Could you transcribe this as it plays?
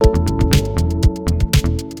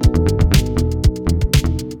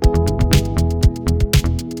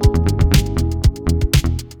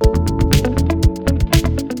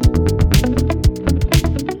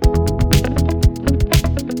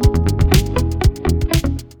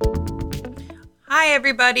Hi,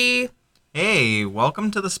 everybody. Hey,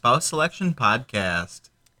 welcome to the Spouse Selection Podcast.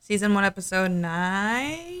 Season 1, episode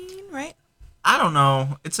 9, right? I don't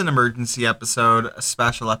know. It's an emergency episode, a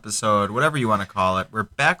special episode, whatever you want to call it. We're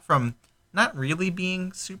back from not really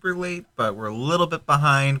being super late, but we're a little bit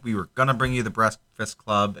behind. We were going to bring you the Breakfast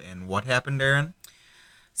Club, and what happened, Erin?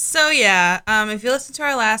 So, if you listen to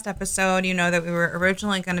our last episode, you know that we were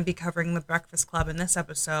originally going to be covering the Breakfast Club in this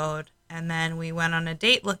episode. And then we went on a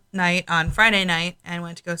date night on Friday night and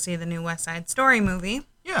went to go see the new West Side Story movie.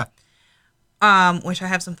 Yeah. Which I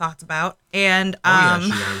have some thoughts about. And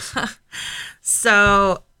She does.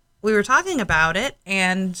 So we were talking about it,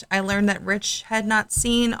 and I learned that Rich had not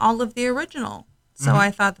seen all of the original. So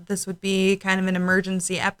I thought that this would be kind of an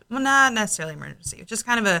emergency, well, not necessarily emergency, just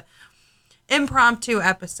kind of a impromptu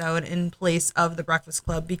episode in place of the Breakfast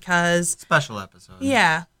Club because... Special episode.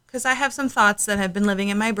 Yeah, because I have some thoughts that have been living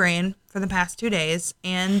in my brain for the past 2 days,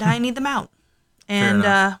 and I need them out. And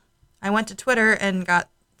I went to Twitter and got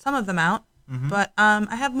some of them out, but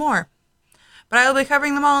I have more. But I will be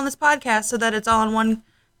covering them all in this podcast so that it's all in one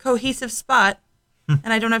cohesive spot,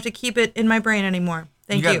 and I don't have to keep it in my brain anymore.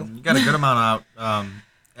 Thank you. You got a good amount out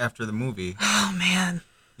after the movie. Oh, man.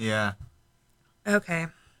 Yeah. Okay.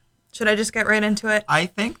 Should I just get right into it? I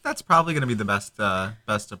think that's probably going to be the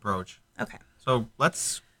best approach. Okay. So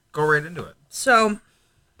let's go right into it. So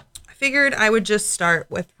I figured I would just start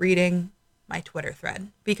with reading my Twitter thread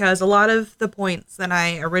because a lot of the points that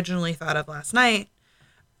I originally thought of last night,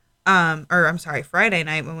 Friday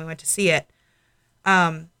night when we went to see it,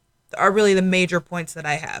 are really the major points that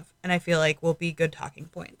I have, and I feel like will be good talking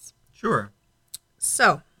points. Sure.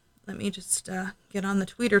 So let me just get on the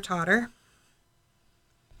Tweeter totter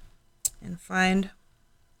and find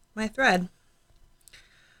my thread.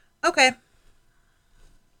 Okay.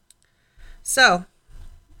 So,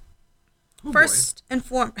 first and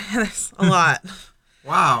foremost, that's a lot.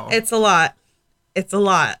 Wow. It's a lot. It's a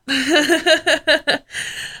lot.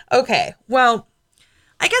 Okay, well,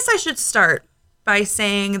 I guess I should start by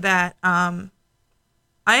saying that I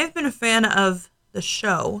have been a fan of the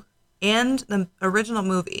show and the original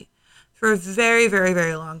movie for a very, very,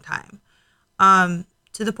 very long time.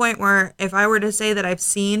 To the point where if I were to say that I've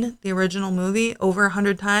seen the original movie over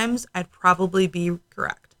 100 times, I'd probably be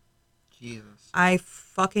correct. Jesus. I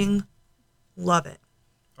fucking love it.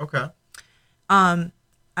 Okay. I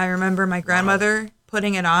remember my grandmother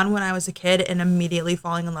putting it on when I was a kid and immediately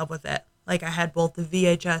falling in love with it. Like I had both the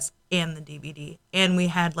VHS and the DVD, and we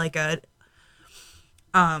had like a,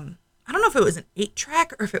 I don't know if it was an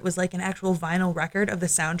 8-track or if it was like an actual vinyl record of the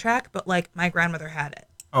soundtrack, but like my grandmother had it.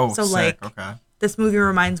 Oh, so sick. Like, okay. This movie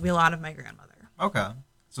reminds me a lot of my grandmother. Okay.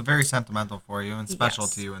 So very sentimental for you and special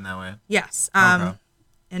Yes. to you in that way. Yes. Okay.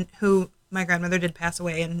 And who my grandmother did pass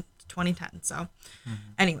away in 2010. So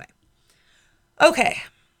anyway. Okay.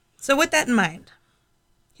 So with that in mind,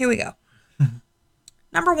 here we go.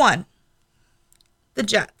 Number 1, the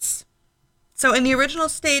Jets. So in the original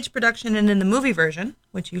stage production and in the movie version,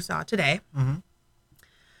 which you saw today,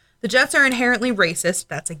 the Jets are inherently racist.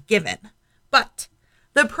 That's a given. But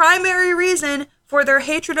the primary reason for their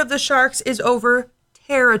hatred of the Sharks is over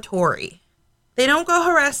territory. They don't go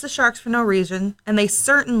harass the Sharks for no reason, and they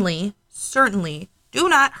certainly do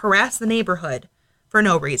not harass the neighborhood for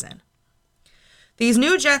no reason. These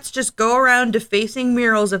new Jets just go around defacing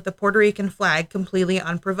murals of the Puerto Rican flag completely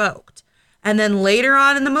unprovoked. And then later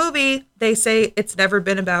on in the movie, they say it's never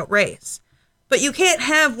been about race. But you can't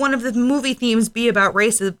have one of the movie themes be about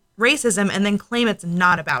racism and then claim it's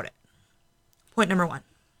not about it. Point number 1.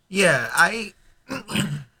 Yeah, I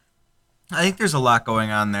think there's a lot going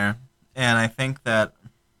on there, and I think that,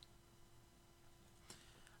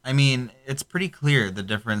 I mean, it's pretty clear the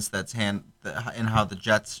difference that's in how the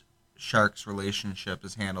Jets Sharks relationship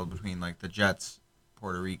is handled between like the Jets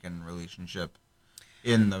Puerto Rican relationship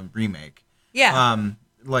in the remake. Yeah.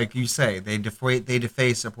 Like you say, they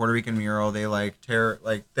deface a Puerto Rican mural. They like tear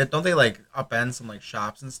don't they like upend some like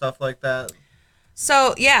shops and stuff like that?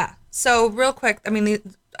 So, yeah. So, real quick, I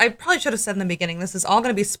mean, I probably should have said in the beginning, this is all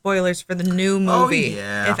going to be spoilers for the new movie. Oh,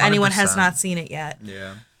 yeah, if anyone has 100%. not seen it yet.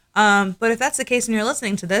 Yeah. But if that's the case and you're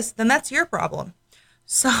listening to this, then that's your problem.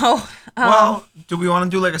 So, Well, do we want to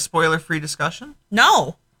do like a spoiler-free discussion?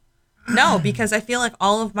 No, because I feel like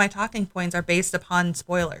all of my talking points are based upon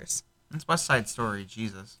spoilers. It's West Side Story,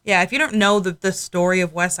 Jesus. Yeah, if you don't know the story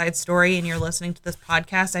of West Side Story and you're listening to this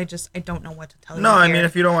podcast, I don't know what to tell you. No, I here. mean,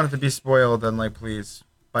 if you don't want it to be spoiled, then like please,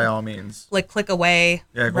 by all means. Like click away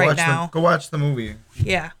Yeah, right now. Go watch the movie.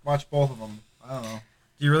 Yeah. Watch both of them. I don't know.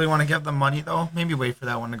 Do you really want to give them money though? Maybe wait for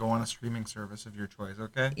that one to go on a streaming service of your choice.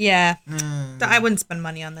 Okay. Yeah. I wouldn't spend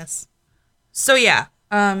money on this. So yeah,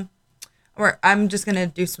 Or I'm just going to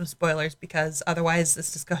do some spoilers because otherwise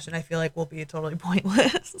this discussion I feel like will be totally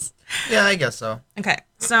pointless. Yeah, I guess so. Okay,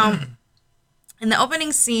 so in the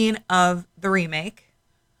opening scene of the remake,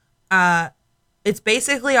 it's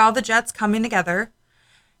basically all the Jets coming together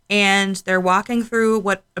and they're walking through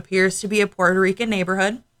what appears to be a Puerto Rican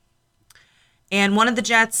neighborhood. And one of the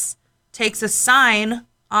Jets takes a sign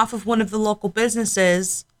off of one of the local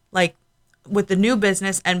businesses, like with the new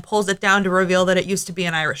business, and pulls it down to reveal that it used to be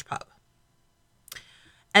an Irish pub.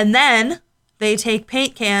 And then they take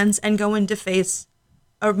paint cans and go and deface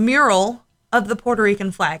a mural of the Puerto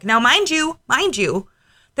Rican flag. Now, mind you,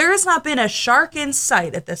 there has not been a shark in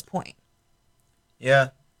sight at this point.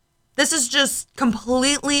 Yeah. This is just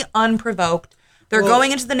completely unprovoked. They're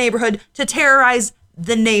going into the neighborhood to terrorize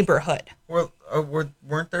the neighborhood.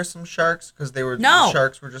 Weren't there some sharks? Because No. the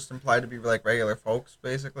sharks were just implied to be like regular folks,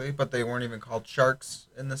 basically, but they weren't even called sharks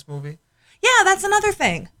in this movie. Yeah, that's another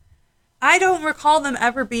thing. I don't recall them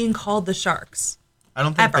ever being called the sharks. I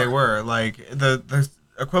don't think Ever. they were. Like, the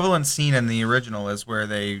equivalent scene in the original is where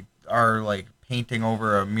they are, like, painting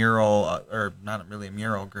over a mural, or not really a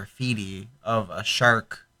mural, graffiti of a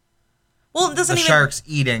shark. Well, it doesn't the even... sharks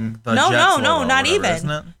eating the No, Jets logo not or whatever, even. isn't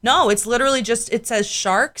it? No, it's literally just, it says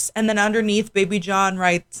sharks, and then underneath Baby John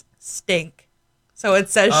writes stink. So it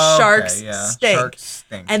says sharks stink. Sharks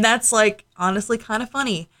stink. And that's, like, honestly kind of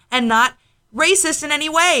funny. And not racist in any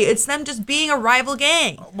way. It's them just being a rival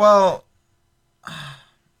gang. Well,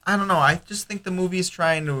 I don't know. I just think the movie's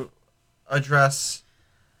trying to address...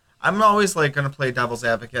 I'm always, like, going to play devil's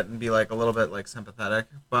advocate and be, like, a little bit, like, sympathetic.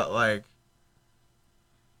 But, like,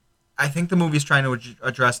 I think the movie's trying to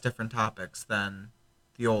address different topics than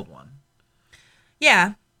the old one.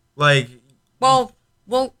 Yeah. Like... Well,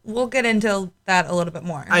 we'll get into that a little bit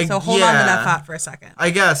more. So hold on to that thought for a second.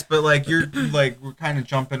 I guess, but, like, you're, like, we're kind of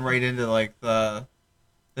jumping right into, like, the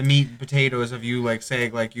meat and potatoes of you, like,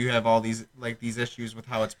 saying, like, you have all these, like, these issues with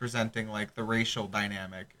how it's presenting, like, the racial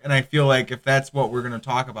dynamic. And I feel like if that's what we're going to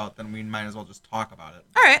talk about, then we might as well just talk about it.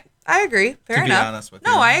 All right. I agree. Fair enough. To be honest with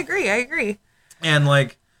you. No, I agree. And,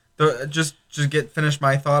 like, just finish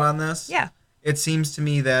my thought on this. Yeah. It seems to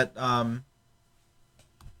me that the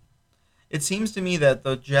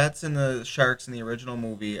Jets and the Sharks in the original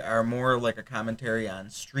movie are more like a commentary on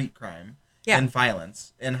street crime and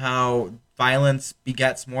violence, and how violence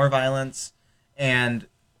begets more violence, and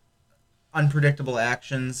unpredictable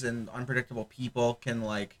actions and unpredictable people can,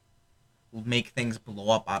 like, make things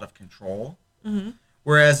blow up out of control. Mm-hmm.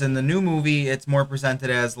 Whereas in the new movie, it's more presented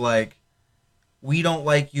as, like, we don't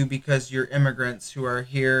like you because you're immigrants who are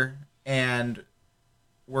here, and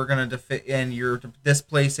we're gonna and you're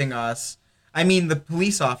displacing us. I mean, the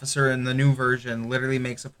police officer in the new version literally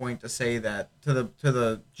makes a point to say that to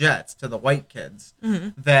the Jets, to the white kids,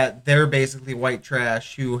 that they're basically white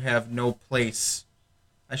trash who have no place.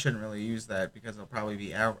 I shouldn't really use that because it'll probably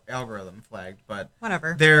be algorithm flagged, but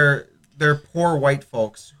whatever. They're poor white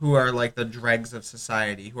folks who are like the dregs of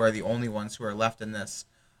society, who are the only ones who are left in this.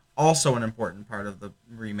 Also an important part of the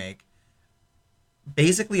remake.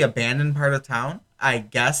 Basically abandoned part of town. I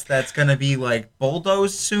guess that's going to be, like,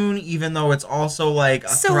 bulldozed soon, even though it's also, like, a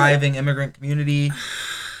thriving immigrant community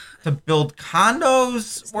to build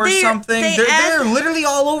condos or something. They're literally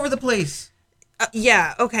all over the place.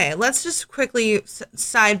 Yeah, okay. Let's just quickly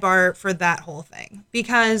sidebar for that whole thing.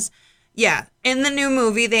 Because, yeah, in the new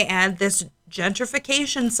movie, they add this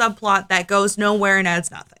gentrification subplot that goes nowhere and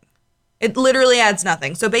adds nothing. It literally adds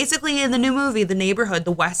nothing. So basically, in the new movie, the neighborhood,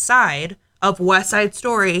 the west side of West Side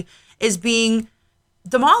Story, is being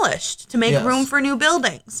demolished to make room for new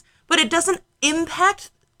buildings. But it doesn't impact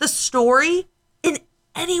the story in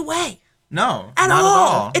any way. No, not at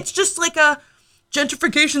all. It's just like a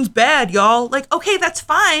gentrification's bad, y'all. Like, okay, that's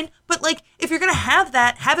fine. But, like, if you're going to have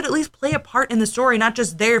that, have it at least play a part in the story, not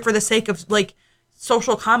just there for the sake of, like,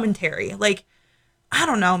 social commentary. Like, I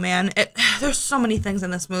don't know, man. There's so many things in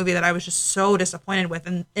this movie that I was just so disappointed with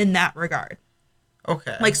in that regard.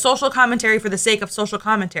 Okay. Like, social commentary for the sake of social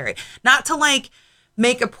commentary. Not to, like,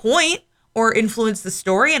 make a point or influence the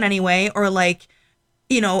story in any way or, like,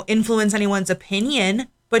 you know, influence anyone's opinion,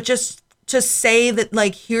 but just to say that,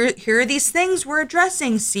 like, here are these things we're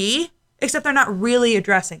addressing, see? Except they're not really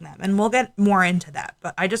addressing them. And we'll get more into that.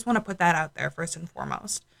 But I just want to put that out there first and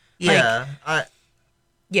foremost. Yeah.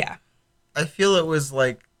 Yeah. I feel it was,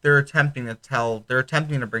 like, they're attempting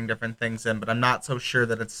to bring different things in, but I'm not so sure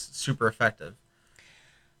that it's super effective.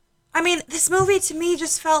 I mean, this movie to me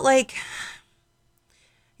just felt like,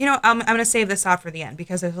 you know, I'm going to save this out for the end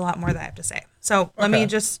because there's a lot more that I have to say. So let me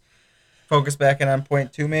just focus back in on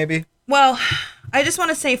point 2, maybe. Well, I just want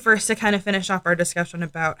to say first to kind of finish off our discussion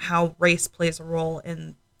about how race plays a role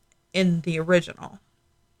in in the original.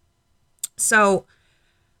 So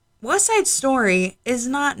West Side Story is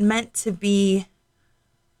not meant to be,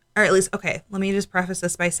 or at least, okay, let me just preface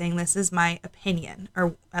this by saying this is my opinion,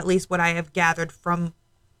 or at least what I have gathered from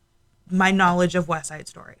my knowledge of West Side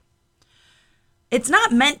Story. It's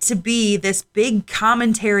not meant to be this big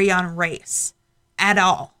commentary on race at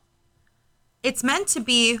all. It's meant to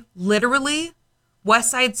be literally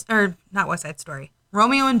not West Side Story,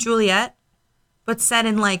 Romeo and Juliet, but set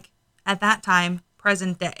in, like, at that time,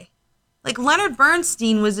 present day. Like, Leonard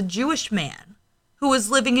Bernstein was a Jewish man who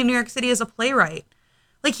was living in New York City as a playwright.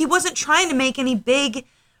 Like, he wasn't trying to make any big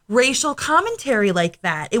racial commentary like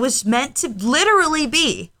that. It was meant to literally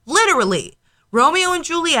be, Romeo and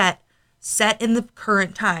Juliet set in the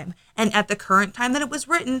current time. And at the current time that it was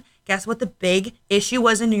written, guess what the big issue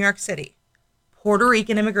was in New York City? Puerto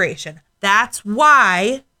Rican immigration. That's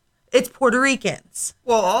why it's Puerto Ricans.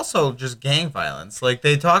 Well, also just gang violence. Like,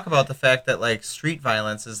 they talk about the fact that, like, street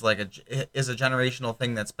violence is like a generational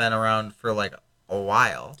thing that's been around for, like, a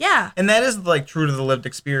while. Yeah. And that is, like, true to the lived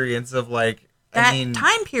experience of, like, that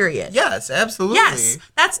time period. Yes, absolutely. Yes.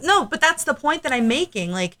 But that's the point that I'm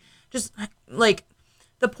making. Like, just, like,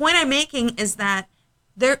 the point I'm making is that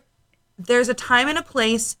there's a time and a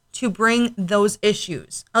place to bring those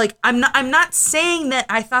issues. Like, I'm not saying that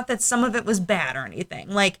I thought that some of it was bad or anything.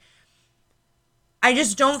 Like, I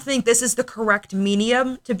just don't think this is the correct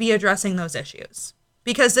medium to be addressing those issues.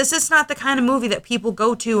 Because this is not the kind of movie that people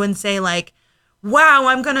go to and say, like, wow,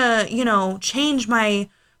 I'm gonna, change my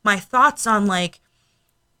thoughts on, like,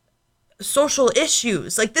 social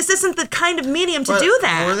issues. Like, this isn't the kind of medium to do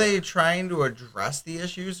that. Were they trying to address the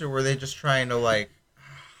issues, or were they just trying to, like,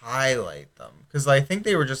 highlight them? Because I think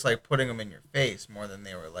they were just, like, putting them in your face more than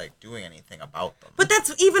they were, like, doing anything about them. But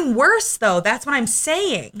that's even worse, though. That's what I'm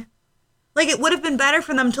saying. Like, it would have been better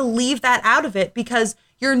for them to leave that out of it, because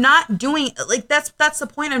you're not doing, like, that's the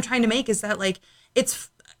point I'm trying to make, is that, like, it's,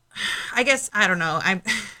 I guess, I don't know,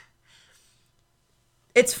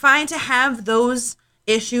 it's fine to have those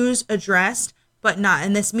issues addressed, but not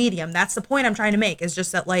in this medium. That's the point I'm trying to make, is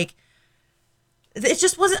just that, like, it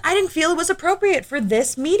just wasn't, I didn't feel it was appropriate for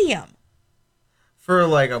this medium. For,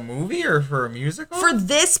 like, a movie or for a musical? For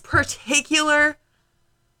this particular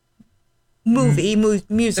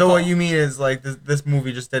musical. So what you mean is, like, this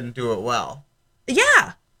movie just didn't do it well.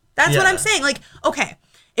 Yeah. That's what I'm saying. Like, okay,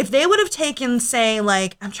 if they would have taken, say,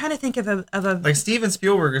 like, I'm trying to think of a like, Steven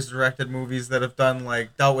Spielberg has directed movies that have done,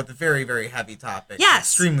 like, dealt with very, very heavy topics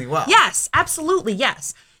extremely well. Yes, absolutely,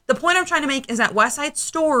 yes. The point I'm trying to make is that West Side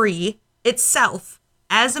Story itself,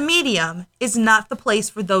 as a medium, is not the place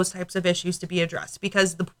for those types of issues to be addressed,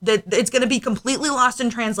 because it's going to be completely lost in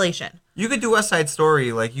translation. You could do West Side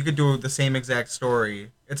Story, like, you could do the same exact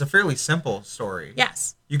story. It's a fairly simple story.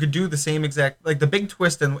 Yes. You could do the same exact, like, the big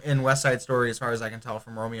twist in West Side Story, as far as I can tell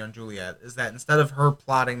from Romeo and Juliet, is that instead of her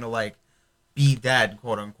plotting to, like, be dead,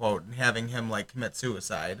 quote unquote, and having him, like, commit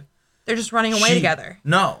suicide, they're just running away together.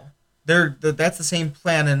 No. That's the same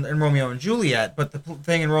plan in Romeo and Juliet, but the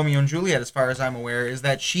thing in Romeo and Juliet, as far as I'm aware, is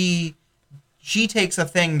that she takes a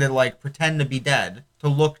thing to, like, pretend to be dead, to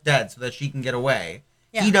look dead, so that she can get away.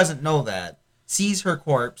 Yeah. He doesn't know that, sees her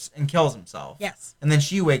corpse, and kills himself. Yes. And then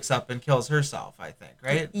she wakes up and kills herself, I think,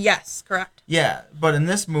 right? Yes, correct. Yeah, but in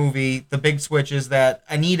this movie, the big switch is that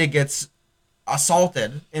Anita gets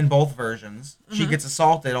assaulted in both versions. Mm-hmm. She gets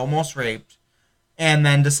assaulted, almost raped, and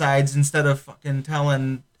then decides, instead of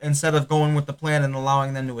going with the plan and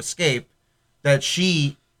allowing them to escape, that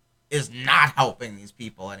she is not helping these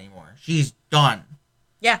people anymore. She's done.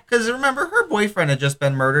 Yeah. Because remember, her boyfriend had just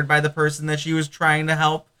been murdered by the person that she was trying to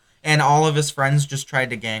help, and all of his friends just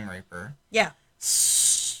tried to gang rape her. Yeah.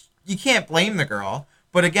 You can't blame the girl,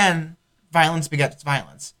 but again, violence begets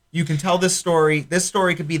violence. You can tell this story. This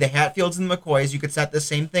story could be the Hatfields and the McCoys. You could set the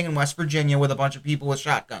same thing in West Virginia with a bunch of people with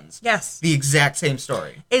shotguns. Yes. The exact same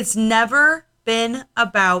story. It's never been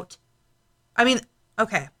about, I mean,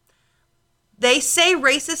 okay. They say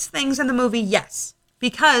racist things in the movie, yes.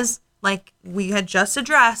 Because, like we had just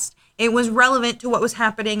addressed, it was relevant to what was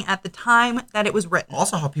happening at the time that it was written.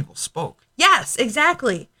 Also how people spoke. Yes,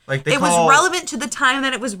 exactly. Like it was relevant to the time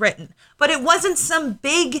that it was written. But it wasn't some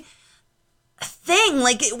big thing.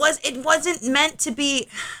 Like, it wasn't meant to be,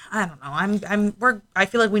 I don't know. I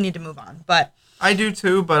feel like we need to move on. But I do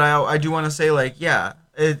too, but I do want to say, like, yeah,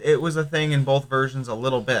 it was a thing in both versions a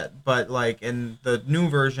little bit. But, like, in the new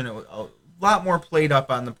version, it was a lot more played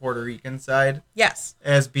up on the Puerto Rican side. Yes.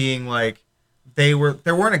 As being, like, they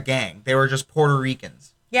weren't a gang. They were just Puerto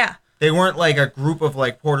Ricans. Yeah. They weren't, like, a group of,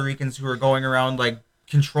 like, Puerto Ricans who were going around, like,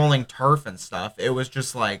 controlling turf and stuff. It was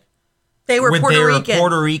just, like, They were Puerto Rican.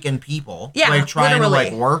 Puerto Rican people. Yeah, like trying literally.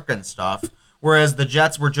 to like work and stuff. Whereas the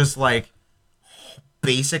Jets were just like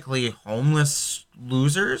basically homeless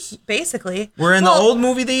losers. Basically. Where in the old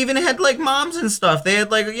movie they even had like moms and stuff. They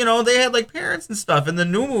had like, they had like parents and stuff. In the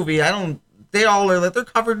new movie, they all are like, they're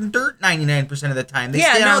covered in dirt 99% of the time. They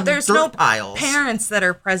stand on there's dirt no piles. Parents that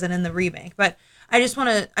are present in the remake. But I just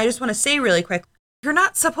want to say really quick, you're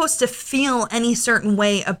not supposed to feel any certain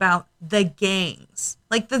way about the gangs.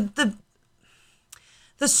 Like the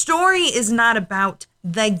story is not about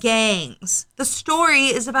the gangs. The story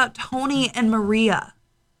is about Tony and Maria.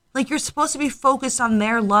 Like, you're supposed to be focused on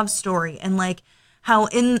their love story and like how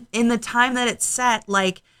in the time that it's set,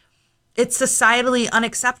 like it's societally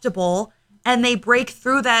unacceptable and they break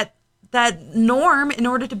through that norm in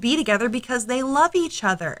order to be together because they love each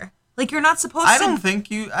other. Like, you're not supposed to.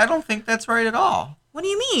 I don't think that's right at all. What do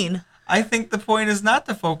you mean? I think the point is not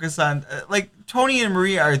to focus on like Tony and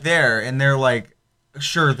Maria are there and they're like,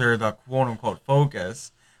 sure, they're the quote unquote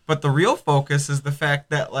focus, but the real focus is the fact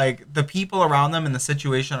that like the people around them and the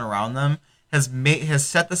situation around them has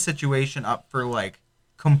set the situation up for like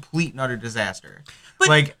complete and utter disaster. But,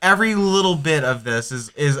 like every little bit of this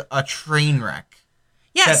is a train wreck.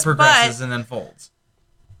 Yes, that progresses and unfolds.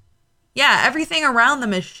 Yeah, everything around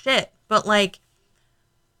them is shit, but like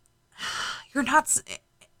you're not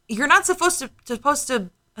supposed to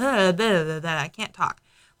I can't talk.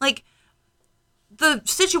 Like, the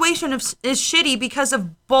situation is shitty because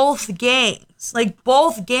of both gangs. Like,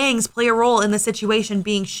 both gangs play a role in the situation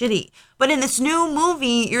being shitty. But in this new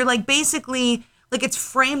movie, you're like basically like it's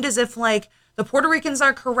framed as if like the Puerto Ricans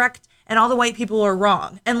are correct and all the white people are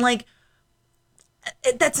wrong. And like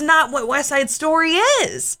that's not what West Side Story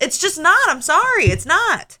is. It's just not. I'm sorry. It's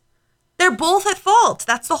not. They're both at fault.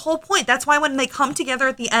 That's the whole point. That's why when they come together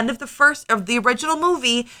at the end of the original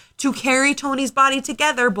movie to carry Tony's body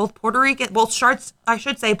together, both sharks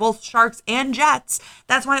and Jets,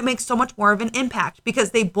 that's why it makes so much more of an impact,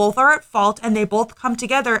 because they both are at fault and they both come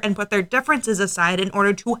together and put their differences aside in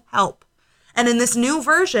order to help. And in this new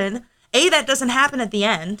version, A, that doesn't happen at the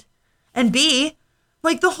end, and B,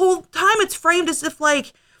 like the whole time it's framed as if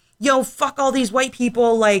like, yo, fuck all these white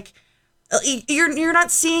people, like, you're not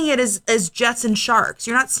seeing it as Jets and Sharks.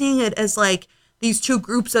 You're not seeing it as like these two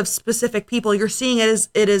groups of specific people. You're seeing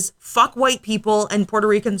it as fuck white people and Puerto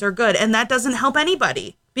Ricans are good. And that doesn't help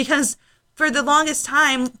anybody, because for the longest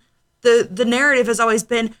time, the narrative has always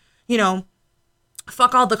been,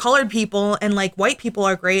 fuck all the colored people and like white people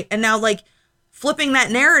are great. And now like flipping that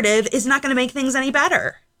narrative is not going to make things any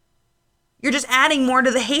better. You're just adding more to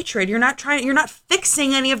the hatred. You're not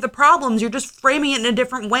fixing any of the problems. You're just framing it in a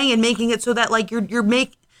different way and making it so that like Do you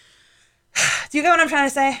get what I'm trying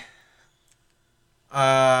to say?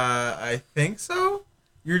 I think so.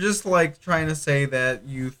 You're just like trying to say that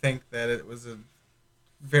you think that it was a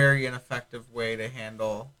very ineffective way to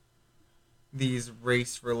handle these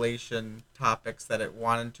race relation topics that it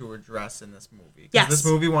wanted to address in this movie. Yes. This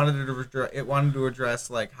movie wanted to address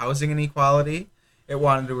like housing inequality. It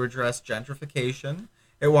wanted to address gentrification.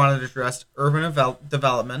 It wanted to address urban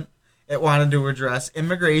development. It wanted to address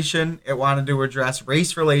immigration. It wanted to address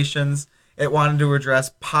race relations. It wanted to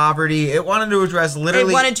address poverty. It wanted to address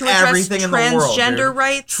literally everything in the world. Transgender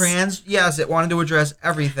rights. Yes, it wanted to address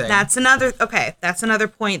everything. That's another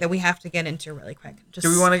point that we have to get into really quick. Do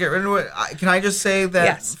we want to get into it? Can I just say that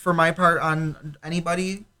yes. For my part on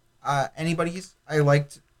anybody's, I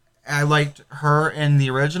liked her in the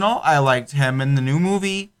original. I liked him in the new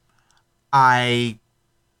movie. I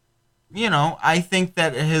think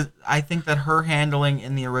that her handling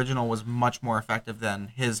in the original was much more effective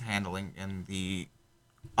than his handling in the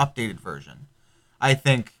updated version. I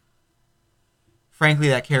think, frankly,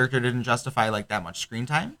 that character didn't justify like that much screen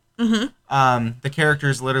time. Mm-hmm. The character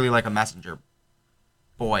is literally like a messenger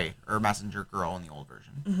boy or messenger girl in the old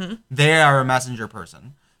version. Mm-hmm. They are a messenger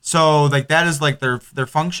person. So, like, that is, like, their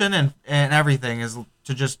function and everything is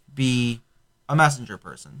to just be a messenger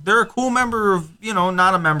person. They're a cool member of,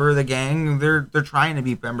 not a member of the gang. They're trying to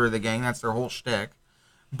be a member of the gang. That's their whole shtick.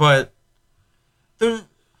 But there's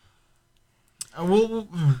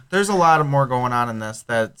a lot more going on in this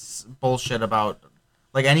that's bullshit about,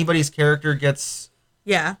 like, anybody's character gets...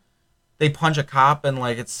 Yeah. They punch a cop and,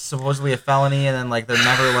 like, it's supposedly a felony, and then, like, they're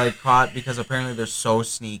never, like, caught because apparently they're so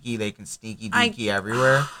sneaky. They can sneaky deaky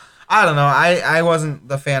everywhere. I don't know. I wasn't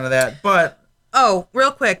the fan of that, but... Oh,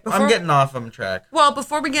 real quick. I'm getting off on track. Well,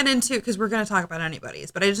 before we get into... Because we're going to talk about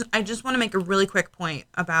anybody's, but I just want to make a really quick point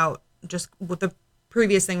about just what the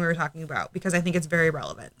previous thing we were talking about, because I think it's very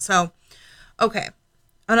relevant. So, okay.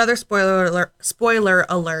 Another spoiler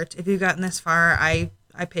alert. If you've gotten this far, I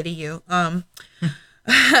pity you.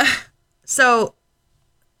 So,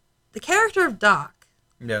 the character of Doc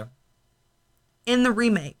Yeah. in the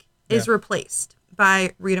remake is replaced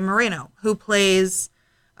by Rita Moreno, who plays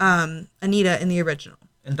Anita in the original.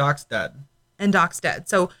 And Doc's dead. And Doc's dead.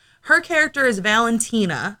 So, her character is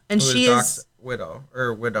Valentina, and she Doc's is... widow,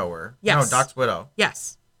 or widower. Yes. No, Doc's widow.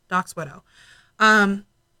 Yes, Doc's widow. And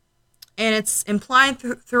it's implied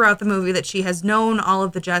throughout the movie that she has known all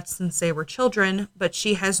of the Jets since they were children, but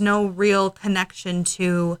she has no real connection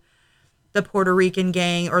to the Puerto Rican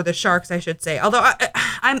gang, or the Sharks, I should say. Although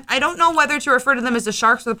I don't know whether to refer to them as the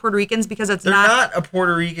Sharks or the Puerto Ricans, because they're not a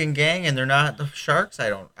Puerto Rican gang, and they're not the Sharks.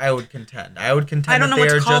 I would contend I don't know that what they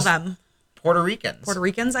to are call just them. Puerto Ricans. Puerto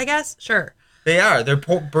Ricans, I guess. Sure. They are. They're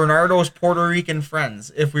Bernardo's Puerto Rican friends,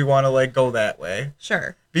 if we want to like go that way.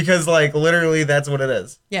 Sure. Because like literally, that's what it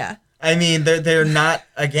is. Yeah. I mean, they're not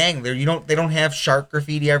a gang. They don't have shark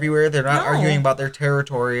graffiti everywhere. They're not arguing about their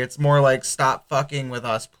territory. It's more like, stop fucking with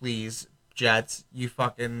us, please, Jets. You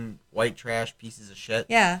fucking white trash pieces of shit.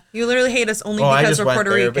 Yeah, you literally hate us only because we're Puerto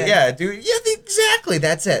Rican. But yeah, dude. Yeah, exactly.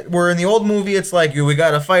 That's it. Where in the old movie, it's like, we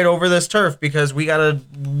gotta fight over this turf because we gotta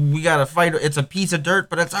fight. It's a piece of dirt,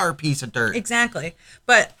 but it's our piece of dirt. Exactly.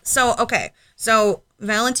 But so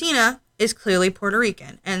Valentina is clearly Puerto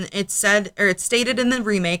Rican, and it's stated in the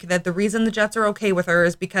remake that the reason the Jets are okay with her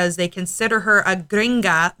is because they consider her a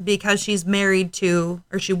gringa because she was married to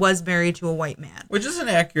a white man. Which is an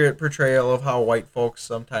accurate portrayal of how white folks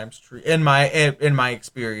sometimes treat, in my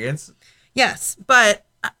experience. Yes, but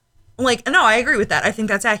no, I agree with that. I think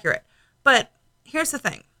that's accurate. But here's the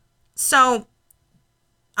thing. So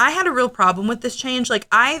I had a real problem with this change. Like,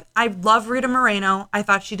 I love Rita Moreno. I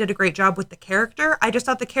thought she did a great job with the character. I just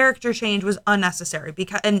thought the character change was unnecessary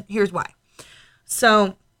and here's why.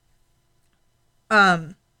 So,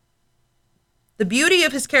 the beauty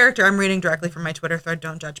of his character, I'm reading directly from my Twitter thread,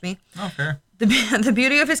 don't judge me. Okay. The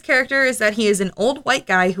beauty of his character is that he is an old white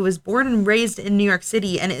guy who was born and raised in New York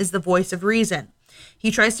City and is the voice of reason. He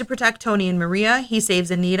tries to protect Tony and Maria. He saves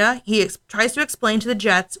Anita. He tries to explain to the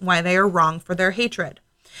Jets why they are wrong for their hatred.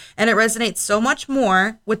 And it resonates so much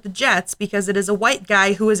more with the Jets because it is a white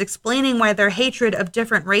guy who is explaining why their hatred of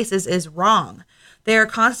different races is wrong. They are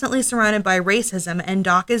constantly surrounded by racism, and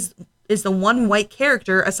Doc is the one white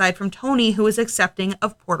character, aside from Tony, who is accepting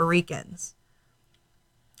of Puerto Ricans.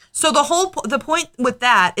 So the point with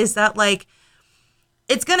that is that, like,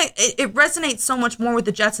 it resonates so much more with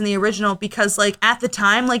the Jets in the original because, like, at the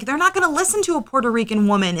time, like, they're not going to listen to a Puerto Rican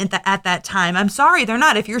woman at that time. I'm sorry, they're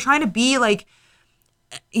not. If you're trying to be, like,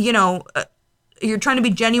 you're trying to be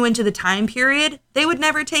genuine to the time period, they would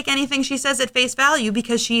never take anything she says at face value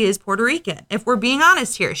because she is Puerto Rican. If we're being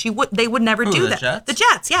honest here, they would never do that. Jets? The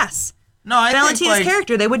Jets, yes. No, I Valentina's think,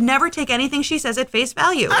 character, they would never take anything she says at face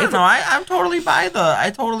value. I don't know. I totally buy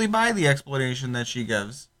the explanation that she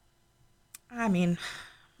gives. I mean,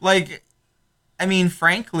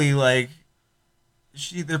 frankly, like,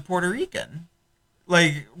 they're Puerto Rican.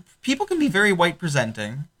 Like, people can be very white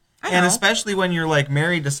presenting. And especially when you're, like,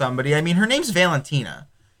 married to somebody. I mean, her name's Valentina.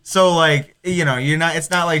 So, like,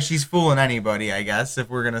 it's not like she's fooling anybody, I guess,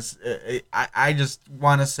 if we're going to... I just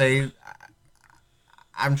want to say...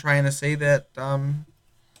 I'm trying to say that...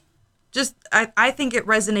 I think it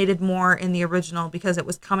resonated more in the original because it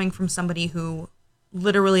was coming from somebody who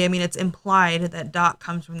literally... I mean, it's implied that Doc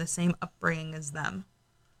comes from the same upbringing as them.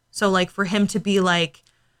 So, like, for him to be like...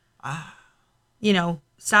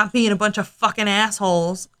 stop being a bunch of fucking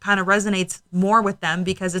assholes kind of resonates more with them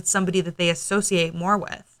because it's somebody that they associate more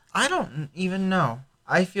with. I don't even know.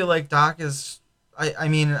 I feel like Doc is... I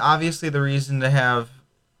mean, obviously the reason to have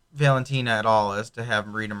Valentina at all is to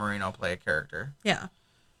have Rita Moreno play a character. Yeah.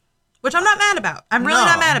 Which I'm not mad about. I'm really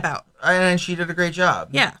not mad about. And she did a great job.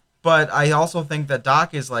 Yeah. But I also think that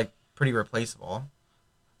Doc is, like, pretty replaceable.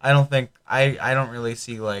 I don't really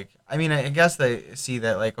see, like... I mean, I guess they see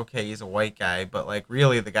that, like, okay, he's a white guy, but, like,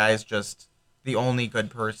 really the guy's just the only good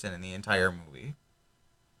person in the entire movie.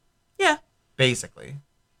 Yeah. Basically.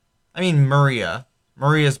 I mean,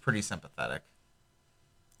 Maria's pretty sympathetic.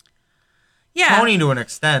 Yeah. Tony to an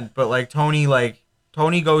extent, but, like, Tony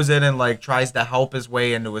goes in and, like, tries to help his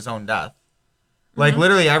way into his own death. Like,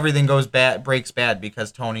 literally everything breaks bad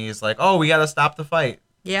because Tony is like, oh, we gotta stop the fight.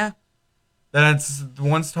 Yeah. Then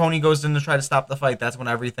once Tony goes in to try to stop the fight, that's when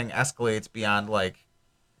everything escalates beyond, like,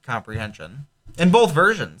 comprehension. In both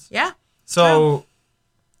versions. Yeah. So...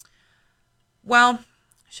 Well,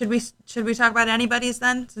 should we talk about Anybody's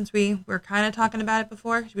then? Since we were kind of talking about it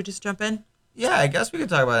before. Should we just jump in? Yeah, I guess we could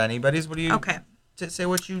talk about Anybody's. What do you... Okay. Say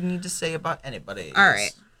what you need to say about Anybody's. All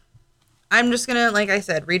right. I'm just going to, like I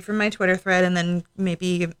said, read from my Twitter thread and then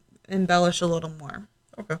maybe embellish a little more.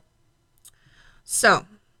 Okay. So...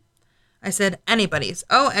 I said, anybody's.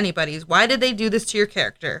 Oh, anybody's. Why did they do this to your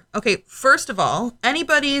character? Okay, first of all,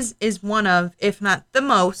 anybody's is one of, if not the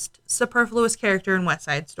most, superfluous character in West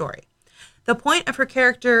Side Story. The point of her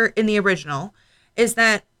character in the original is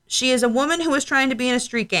that she is a woman who is trying to be in a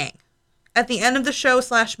street gang. At the end of the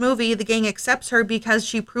show/movie, the gang accepts her because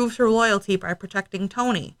she proves her loyalty by protecting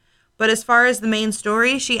Tony. But as far as the main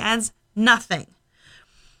story, she adds nothing.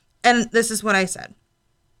 And this is what I said.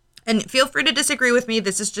 And feel free to disagree with me.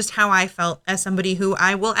 This is just how I felt as somebody who,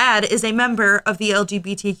 I will add, is a member of the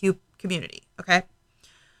LGBTQ community, okay?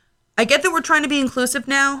 I get that we're trying to be inclusive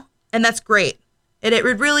now, and that's great. It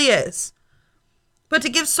really is. But to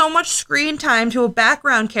give so much screen time to a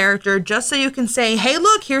background character just so you can say, hey,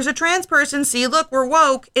 look, here's a trans person. See, look, we're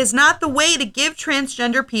woke, is not the way to give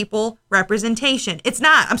transgender people representation. It's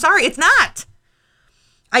not. I'm sorry, it's not.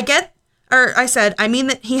 I mean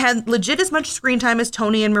that he had legit as much screen time as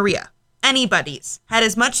Tony and Maria. Anybody's had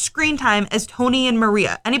as much screen time as Tony and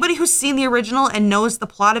Maria. Anybody who's seen the original and knows the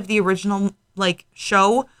plot of the original,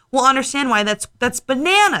 show will understand why that's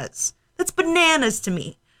bananas. That's bananas to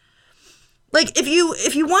me. If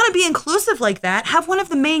you want to be inclusive like that, have one of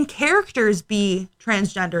the main characters be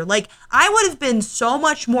transgender. I would have been so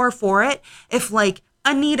much more for it if,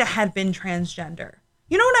 Anita had been transgender.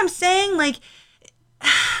 You know what I'm saying?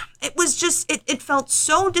 It was just, it felt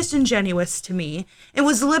so disingenuous to me. It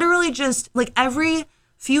was literally just, every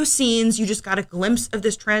few scenes, you just got a glimpse of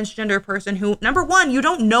this transgender person who, number one, you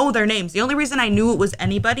don't know their names. The only reason I knew it was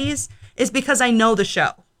anybody's is because I know the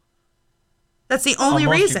show. That's the only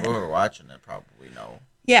reason. Most people who are watching it probably know.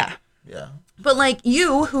 Yeah. Yeah. But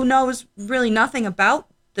you, who knows really nothing about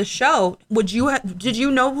the show, did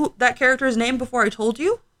you know that character's name before I told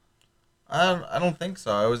you? I don't think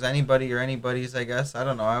so. It was anybody or anybody's, I guess. I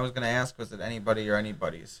don't know. I was going to ask, was it anybody or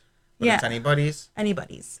anybody's? But yeah. It's anybody's?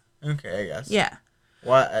 Anybody's. Okay, I guess. Yeah.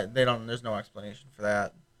 There's no explanation for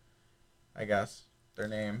that. I guess. Their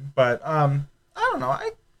name. But, I don't know.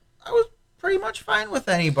 I was pretty much fine with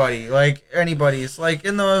anybody. Anybody's.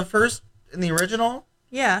 In the original.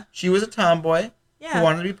 Yeah. She was a tomboy. Yeah. Who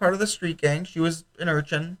wanted to be part of the street gang. She was an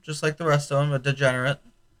urchin, just like the rest of them, a degenerate.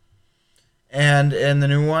 And in the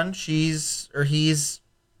new one, he's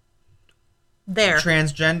there,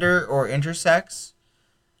 transgender or intersex,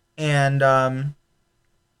 and I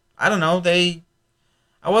don't know.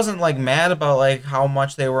 I wasn't mad about how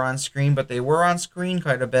much they were on screen, but they were on screen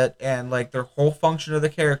quite a bit, and their whole function of the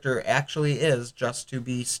character actually is just to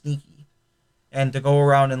be sneaky, and to go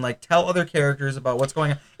around and tell other characters about what's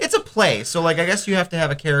going on. It's a play, so I guess you have to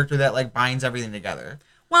have a character that binds everything together.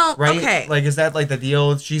 Well, right? Okay. Is that the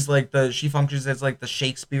deal? She's she functions as the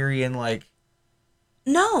Shakespearean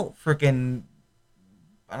no. Freaking,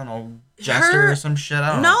 I don't know, jester or some shit.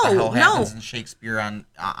 I don't know what the hell happens in Shakespeare on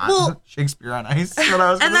Shakespeare on Ice. That's what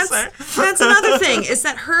I was going to say. That's another thing, is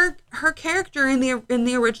that her character in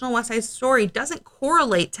the original West Side Story doesn't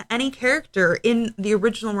correlate to any character in the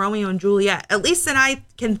original Romeo and Juliet, at least that I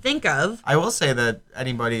can think of. I will say that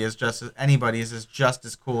anybody's is just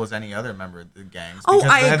as cool as any other member of the gangs. Oh,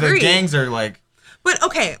 I agree. The gangs are But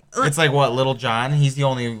okay, it's what, Little John? He's the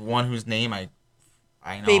only one whose name I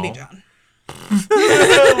know. Baby John.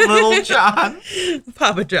 Little John.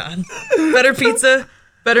 Papa John. Better pizza,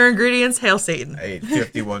 better ingredients, hail Satan. I ate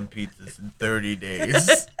 51 pizzas in 30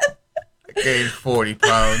 days. I gained 40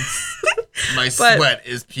 pounds. My sweat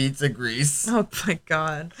is pizza grease. Oh my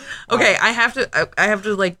god. Okay, I have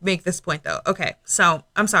to make this point though. Okay, so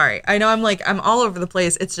I'm sorry. I know I'm all over the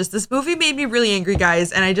place. It's just this movie made me really angry,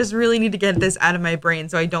 guys, and I just really need to get this out of my brain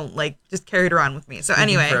so I don't just carry it around with me. So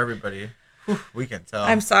anyway, for everybody. Whew, we can tell.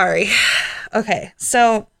 I'm sorry. Okay,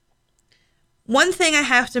 so one thing I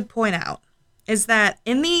have to point out is that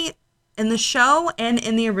in the show and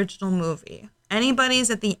in the original movie, anybody's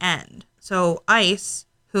at the end. So Ice,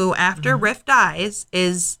 who after Riff dies,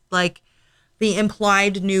 is the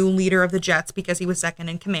implied new leader of the Jets because he was second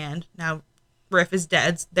in command. Now Riff is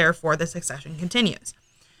dead, therefore the succession continues.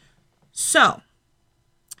 So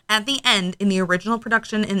at the end, in the original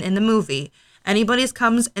production and in the movie, anybody's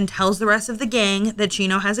comes and tells the rest of the gang that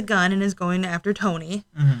Chino has a gun and is going after Tony.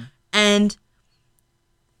 Mm-hmm. And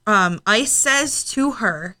Ice says to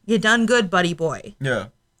her, "You done good, buddy boy." Yeah.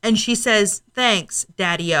 And she says, "Thanks,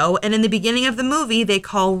 Daddy-O." And in the beginning of the movie, they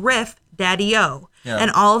call Riff Daddy-O. Yeah.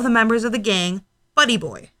 And all of the members of the gang, Buddy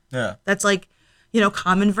Boy. Yeah. That's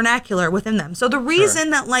common vernacular within them. So the reason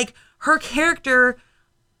that her character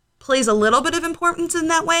plays a little bit of importance in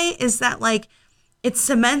that way is that it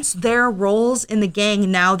cements their roles in the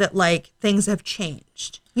gang now that things have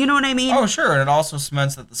changed. You know what I mean? Oh, sure. And it also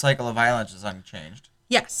cements that the cycle of violence is unchanged.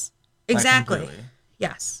 Yes. Exactly.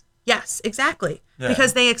 Yes. Yes, exactly. Yeah.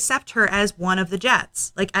 Because they accept her as one of the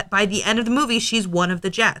Jets. Like by the end of the movie, she's one of the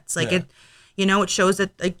Jets. Like it shows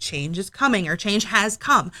that like change is coming or change has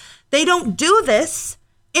come. They don't do this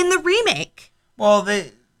in the remake. Well,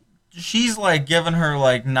 she's like giving her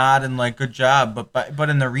like nod and like good job, but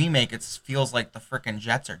in the remake it feels like the frickin'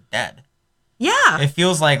 Jets are dead. Yeah. It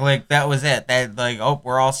feels like that was it. That like, oh,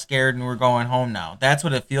 we're all scared and we're going home now. That's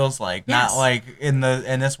what it feels like. Yes. Not like in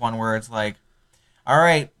this one where it's like, all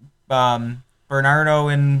right, Bernardo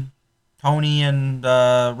and Tony and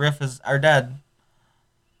Riff are dead.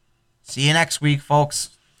 See you next week,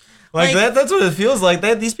 folks. Like that's what it feels like.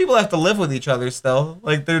 These people have to live with each other still.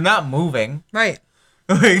 Like they're not moving. Right.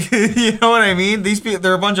 Like, you know what I mean? These people,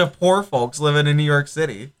 they're a bunch of poor folks living in New York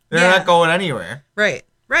City. They're not going anywhere. Right.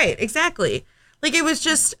 Exactly. Like, it was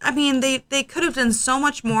just, I mean, they could have done so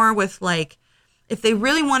much more with, like, if they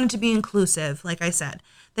really wanted to be inclusive, like I said,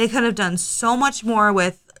 they could have done so much more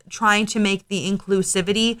with trying to make the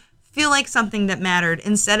inclusivity feel like something that mattered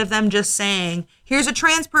instead of them just saying, here's a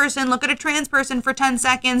trans person, look at a trans person for 10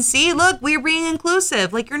 seconds. See, look, we're being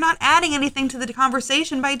inclusive. Like, you're not adding anything to the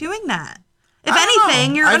conversation by doing that. If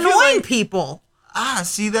anything, you're annoying people.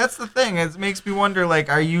 See, that's the thing. It makes me wonder, like,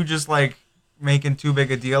 are you just, like, making too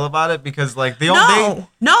big a deal about it? Because, like, No,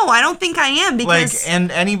 I don't think I am. Because like,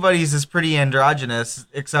 and anybody's is pretty androgynous,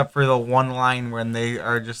 except for the one line when they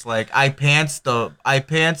are just like, I pantsed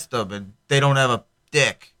them, and they don't have a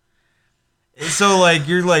dick. So, like,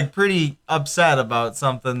 you're, like, pretty upset about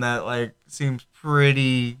something that, like, seems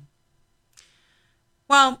pretty...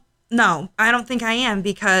 Well, no, I don't think I am,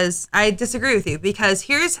 because I disagree with you, because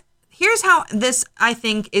here's how this, I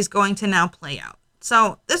think, is going to now play out.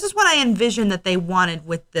 So this is what I envision that they wanted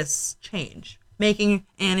with this change, making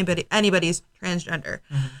anybody's transgender.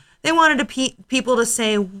 Mm-hmm. They wanted people to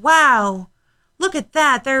say, wow, look at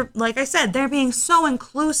that. They're, like I said, they're being so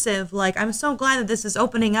inclusive. Like, I'm so glad that this is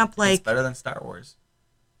opening up. Like, it's better than Star Wars,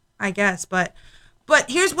 I guess. But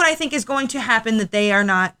here's what I think is going to happen that they are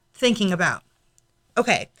not thinking about.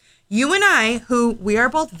 Okay. You and I, who we are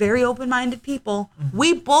both very open-minded people, mm-hmm.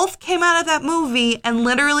 we both came out of that movie and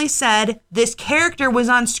literally said, this character was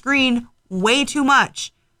on screen way too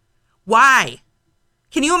much. Why?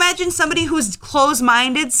 Can you imagine somebody who's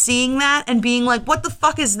closed-minded seeing that and being like, what the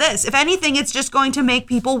fuck is this? If anything, it's just going to make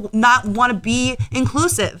people not want to be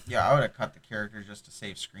inclusive. Yeah, I would have cut the character just to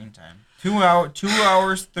save screen time. 2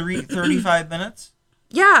 hours, 35 minutes?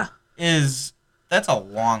 Yeah. That's a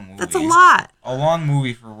long movie. That's a lot. A long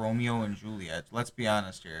movie for Romeo and Juliet. Let's be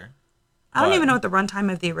honest here. I don't even know what the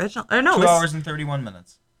runtime of the original... Or no, 2 hours and 31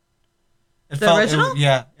 minutes. Original?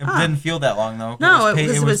 It didn't feel that long, though. No,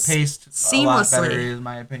 it was paced seamlessly. A lot better, is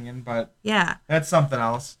my opinion. But yeah, that's something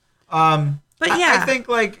else. But yeah. I think,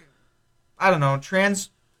 like, I don't know,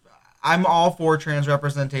 I'm all for trans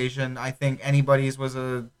representation. I think Anybody's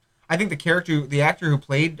I think the actor who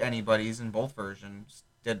played Anybody's in both versions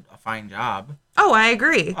did a fine job. Oh, I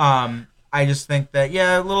agree. I just think that,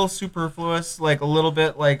 a little superfluous, like a little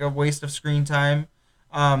bit like a waste of screen time.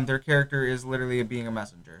 Their character is literally being a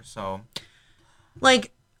messenger, so.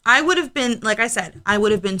 Like, I would have been, like I said, I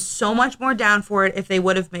would have been so much more down for it if they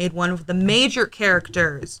would have made one of the major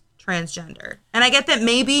characters transgender. And I get that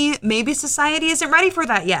maybe society isn't ready for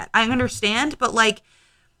that yet. I understand, but like,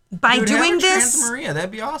 by doing this, Trans Maria,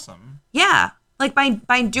 that'd be awesome. Yeah. Like,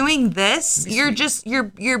 by doing this,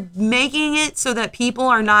 you're making it so that people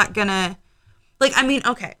are not gonna, like, I mean,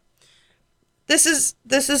 okay. This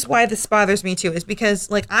is why this bothers me too, is because,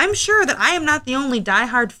 like, I'm sure that I am not the only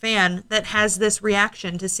diehard fan that has this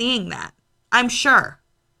reaction to seeing that. I'm sure.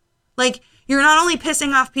 Like, you're not only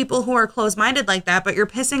pissing off people who are closed-minded like that, but you're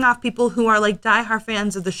pissing off people who are, like, diehard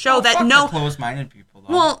fans of the show that know... closed-minded people,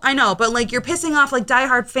 though. Well, I know, but, like, you're pissing off, like,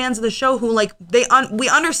 diehard fans of the show who, like, we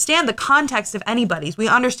understand the context of Anybody's. We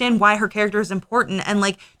understand why her character is important, and,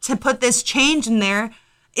 like, to put this change in there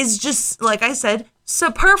is just, like I said,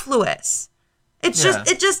 superfluous. It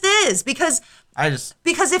just is, because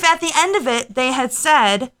if at the end of it they had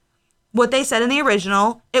said what they said in the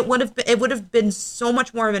original, it would have been so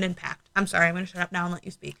much more of an impact. I'm sorry, I'm going to shut up now and let you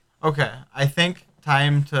speak. Okay, I think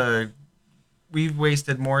we've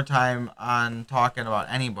wasted more time on talking about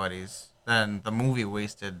Anybody's than the movie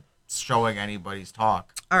wasted showing Anybody's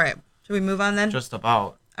talk. All right, should we move on then? Just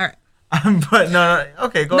about. All right. But no,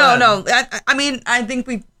 okay, go ahead. No, I mean, I think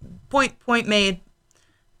we point made.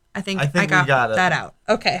 I think I got that out.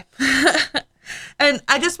 Okay. And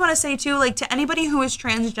I just want to say, too, like, to anybody who is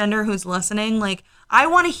transgender who's listening, like, I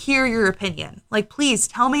want to hear your opinion. Like, please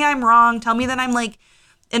tell me I'm wrong. Tell me that I'm, like,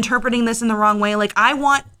 interpreting this in the wrong way. Like, I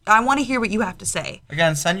want to hear what you have to say.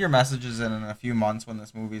 Again, send your messages in a few months when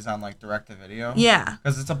this movie's on, like, direct-to-video. Yeah.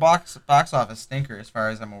 Because it's a box office stinker, as far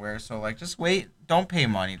as I'm aware. So, like, just wait. Don't pay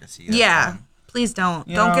money to see this. Yeah. Please don't.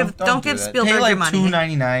 Don't give Spielberg your money. Pay, like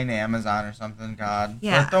 $2.99 Amazon or something, God.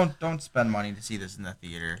 Yeah. But don't spend money to see this in the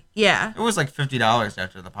theater. Yeah. It was like $50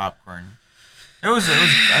 after the popcorn. It was.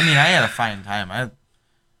 I mean, I had a fine time.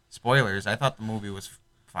 Spoilers. I thought the movie was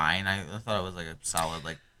fine. I thought it was like a solid,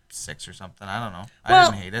 like, 6 or something. I don't know. I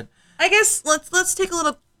didn't hate it. I guess let's take a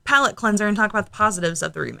little palate cleanser and talk about the positives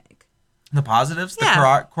of the remake. The positives? Yeah.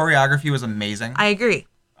 The choreography was amazing. I agree.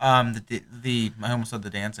 I almost said the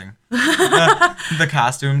dancing. The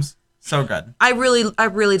costumes, so good. I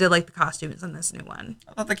really did like the costumes in this new one.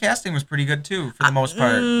 I thought the casting was pretty good too, for the most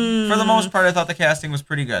part. For the most part, I thought the casting was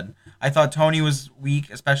pretty good. I thought Tony was weak,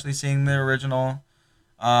 especially seeing the original.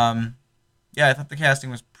 Yeah, I thought the casting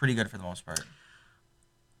was pretty good for the most part.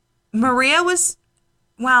 Maria was,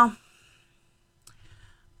 well,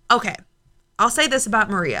 okay. I'll say this about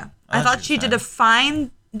Maria. I thought she did a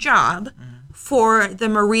fine job for the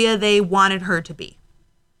Maria they wanted her to be.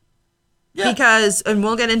 Yeah. Because, and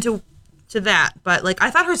we'll get into that, but like, I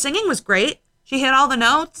thought her singing was great. She hit all the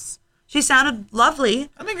notes. She sounded lovely.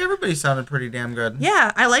 I think everybody sounded pretty damn good.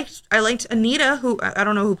 Yeah, I liked Anita, who, I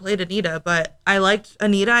don't know who played Anita, but I liked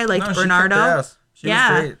Anita. I liked Bernardo. She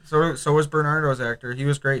was great. So was Bernardo's actor. He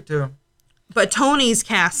was great too. But Tony's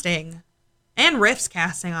casting and Riff's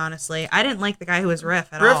casting, honestly, I didn't like the guy who was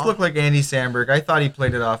Riff at all. Riff looked like Andy Samberg. I thought he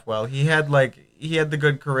played it off well. He had the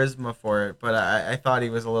good charisma for it, but I thought he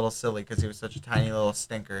was a little silly because he was such a tiny little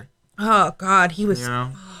stinker. Oh God, he was. You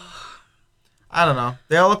know. I don't know.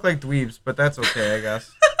 They all look like dweebs, but that's okay, I guess.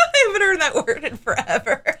 I haven't heard that word in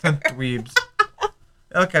forever. Dweebs.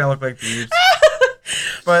 They all kind of look like dweebs.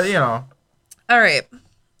 But, you know. All right.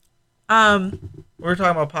 We were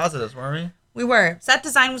talking about positives, weren't we? We were. Set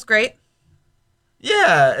design was great.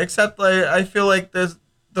 Yeah, except I feel like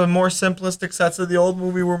the more simplistic sets of the old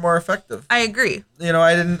movie were more effective. I agree. You know,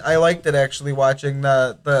 I liked it actually watching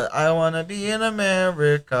the I Wanna Be in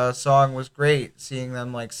America song was great. Seeing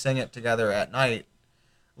them like sing it together at night.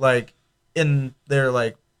 Like in their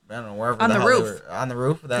like I don't know, wherever on the the hell roof. They were. On the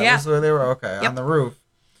roof? That was where they were? Okay, yep. On the roof.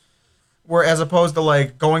 Where as opposed to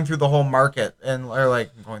like going through the whole market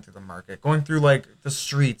going through like the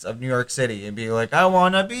streets of New York City and being like, I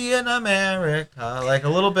wanna be in America. Like a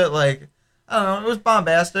little bit like, I don't know, it was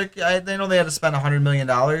bombastic. They know they had to spend $100 million,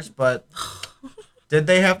 but did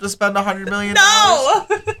they have to spend $100 million? No!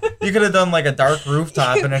 You could have done like a dark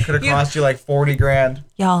rooftop and it could have cost you like $40,000.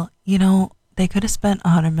 Y'all, you know, they could have spent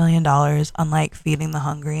 $100 million on like feeding the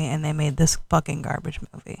hungry and they made this fucking garbage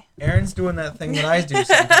movie. Erin's doing that thing that I do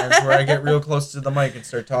sometimes where I get real close to the mic and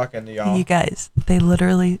start talking to y'all. You guys, they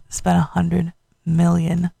literally spent $100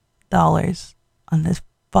 million on this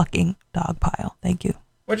fucking dog pile. Thank you.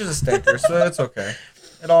 Which is a stinker, so it's okay.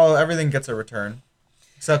 Everything gets a return.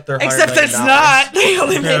 Except it's not. They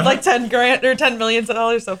only made like $10 million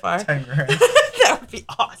so far. $10,000. That would be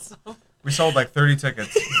awesome. We sold like 30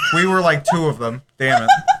 tickets. We were like 2 of them. Damn it.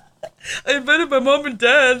 I invited my mom and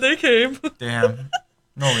dad. They came. Damn.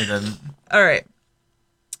 No, we didn't. All right.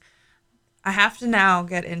 I have to now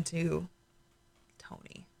get into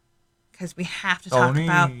Tony. Because we have to talk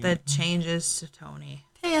about the changes to Tony.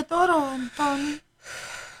 Tony.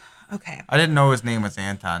 Okay. I didn't know his name was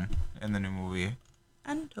Anton in the new movie.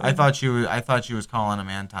 Anton. I thought she was calling him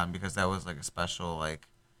Anton because that was like a special like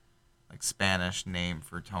Spanish name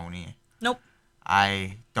for Tony. Nope.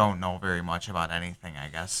 I don't know very much about anything, I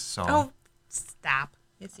guess. So. Oh, stop.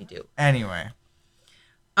 Yes, you do. Anyway.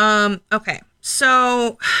 Okay.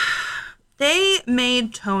 So they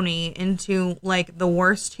made Tony into like the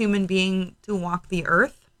worst human being to walk the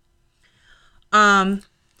earth.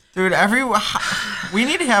 Dude, we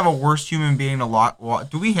need to have a worst human being to walk.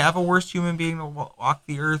 Do we have a worst human being to walk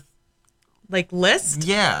the earth? Like list?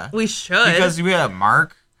 Yeah. We should. Because we have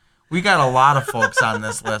Mark. We got a lot of folks on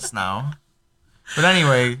this list now. But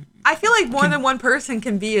anyway. I feel like more than one person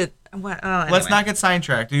can be a... anyway. Let's not get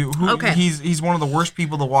sidetracked. Okay. He's one of the worst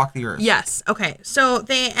people to walk the earth. Yes. Okay. So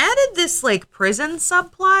they added this like prison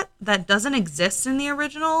subplot that doesn't exist in the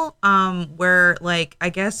original, where like I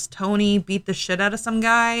guess Tony beat the shit out of some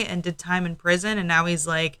guy and did time in prison, and now he's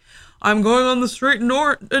like, I'm going on the straight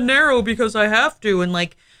and narrow because I have to, and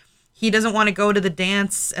like he doesn't want to go to the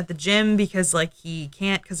dance at the gym because like he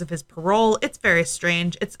can't because of his parole. It's very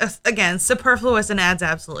strange. It's again superfluous and adds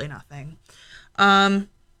absolutely nothing.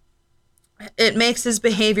 It makes his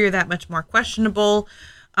behavior that much more questionable.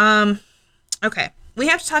 Okay. We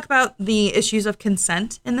have to talk about the issues of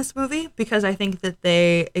consent in this movie because I think that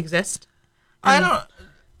they exist.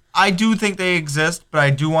 I do think they exist, but I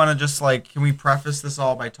do want to just like, can we preface this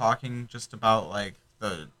all by talking just about like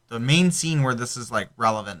the main scene where this is like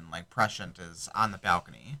relevant and like prescient is on the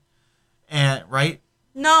balcony, and right?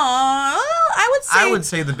 No, I would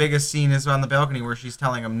say the biggest scene is on the balcony where she's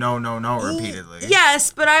telling him no, no, no repeatedly.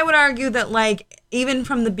 Yes, but I would argue that like even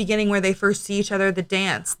from the beginning where they first see each other, the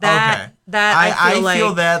dance that I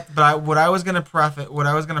feel that. But what I was gonna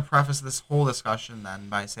preface this whole discussion then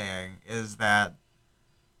by saying is that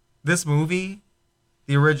this movie,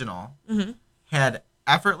 the original, had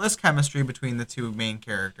effortless chemistry between the two main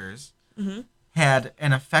characters, had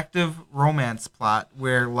an effective romance plot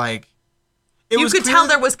where like. You could tell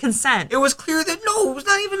there was consent. It was clear that it was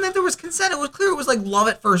not even that there was consent. It was clear it was like love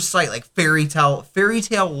at first sight, like fairy tale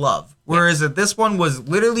love. Whereas this one was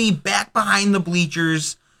literally back behind the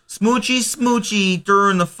bleachers, smoochy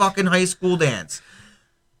during the fucking high school dance.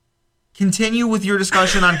 Continue with your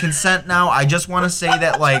discussion on consent now. I just want to say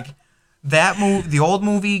that like the old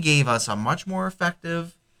movie gave us a much more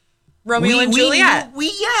effective Romeo and Juliet.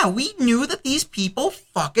 We knew that these people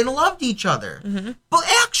fucking loved each other. But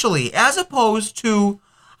actually, as opposed to,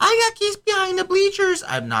 I got kissed behind the bleachers.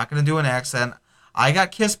 I'm not going to do an accent. I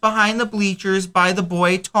got kissed behind the bleachers by the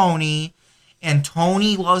boy Tony. And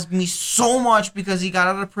Tony loves me so much because he got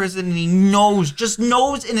out of prison and he just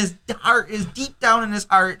knows in his heart, is deep down in his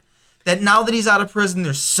heart, that now that he's out of prison,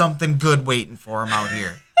 there's something good waiting for him out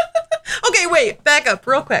here. Okay, wait, back up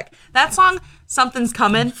real quick. That song, Something's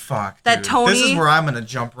Coming. Fuck, that dude. Tony. This is where I'm gonna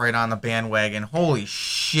jump right on the bandwagon. Holy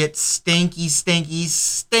shit, stinky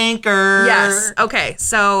stinker. Yes. Okay.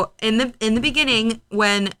 So in the beginning,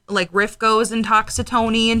 when like Riff goes and talks to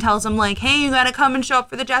Tony and tells him like, "Hey, you gotta come and show up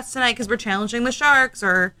for the Jets tonight because we're challenging the Sharks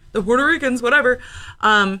or the Puerto Ricans, whatever."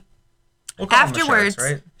 We'll call Afterwards, them the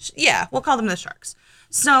Sharks, right? Yeah, we'll call them the Sharks.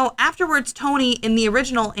 So afterwards, Tony, in the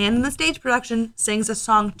original and in the stage production, sings a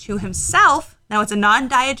song to himself. Now, it's a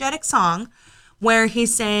non-diegetic song where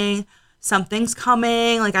he's saying, something's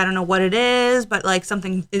coming, like, I don't know what it is, but, like,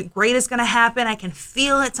 something great is going to happen. I can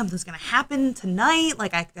feel it. Something's going to happen tonight.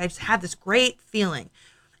 Like, I just had this great feeling.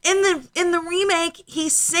 In the remake,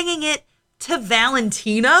 he's singing it to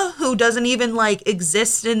Valentina, who doesn't even like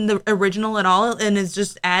exist in the original at all and is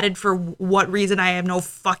just added for what reason I have no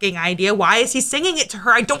fucking idea. Why is he singing it to her?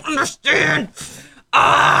 I don't understand.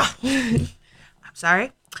 I'm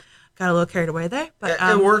sorry. Got a little carried away there. But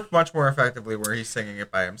it worked much more effectively where he's singing it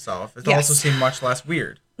by himself. It also seemed much less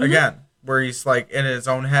weird. Again, where he's like in his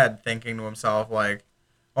own head thinking to himself like,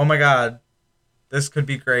 oh my God, this could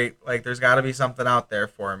be great. Like, there's got to be something out there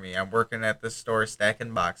for me. I'm working at this store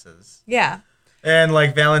stacking boxes. Yeah. And,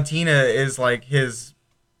 like, Valentina is, like,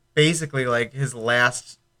 basically, like, his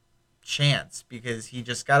last chance because he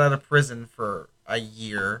just got out of prison for a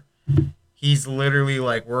year. He's literally,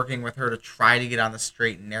 like, working with her to try to get on the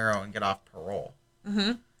straight and narrow and get off parole.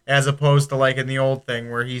 As opposed to, like, in the old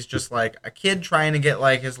thing where he's just, like, a kid trying to get,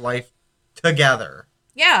 like, his life together.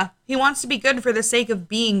 Yeah, he wants to be good for the sake of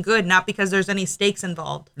being good, not because there's any stakes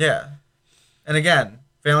involved. Yeah. And again,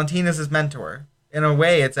 Valentina's his mentor. In a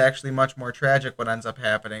way, it's actually much more tragic what ends up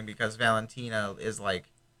happening because Valentina is like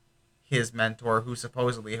his mentor who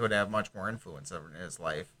supposedly would have much more influence over his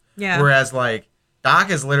life. Yeah. Whereas, like, Doc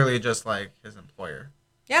is literally just, like, his employer.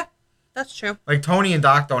 Yeah, that's true. Like, Tony and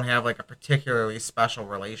Doc don't have, like, a particularly special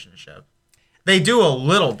relationship. They do a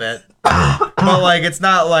little bit, but, like, it's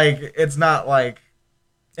not, like,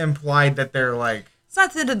 implied that they're like... It's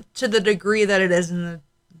not to the degree that it is in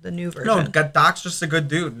the new version. No, Doc's just a good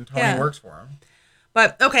dude and Tony works for him.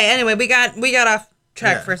 But, okay, anyway, we got off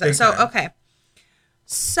track for a second. So, okay.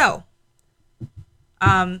 So,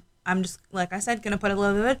 I'm just, like I said, going to put a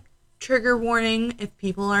little bit of a trigger warning. If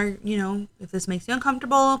people are, if this makes you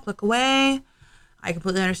uncomfortable, click away. I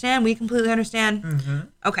completely understand. We completely understand.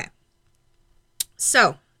 Okay.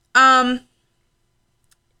 So, in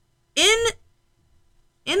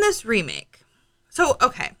this remake, so,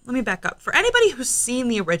 okay, let me back up. For anybody who's seen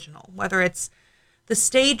the original, whether it's the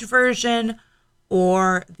stage version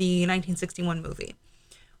or the 1961 movie,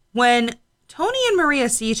 when Tony and Maria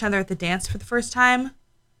see each other at the dance for the first time,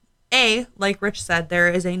 like Rich said, there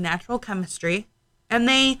is a natural chemistry, and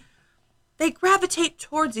they gravitate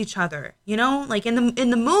towards each other, like in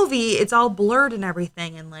the movie, it's all blurred and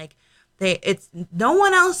everything, and like, it's no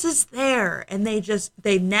one else is there, and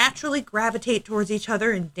they naturally gravitate towards each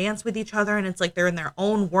other and dance with each other, and it's like they're in their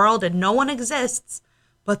own world and no one exists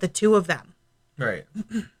but the two of them. Right.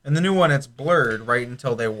 And the new one, it's blurred right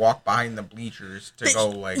until they walk behind the bleachers to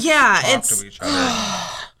go talk to each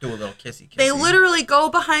other, do a little kissy. They literally go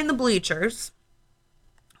behind the bleachers.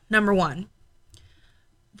 Number one.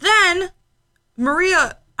 Then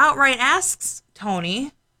Maria outright asks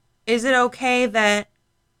Tony, is it okay that,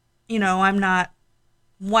 I'm not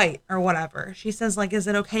white or whatever? She says, like, is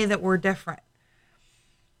it okay that we're different?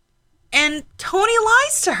 And Tony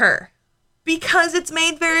lies to her because it's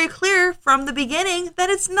made very clear from the beginning that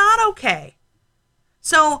it's not okay.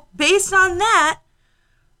 So based on that,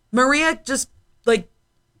 Maria just, like,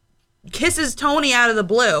 kisses Tony out of the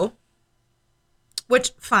blue,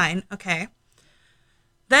 which, fine, okay.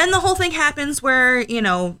 Then the whole thing happens where,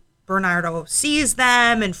 Bernardo sees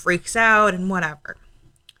them and freaks out and whatever.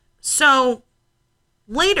 So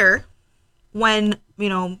later, when,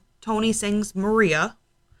 Tony sings Maria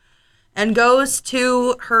and goes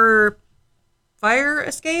to her fire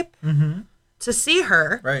escape to see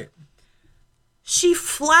her, Right. She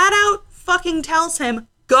flat out fucking tells him,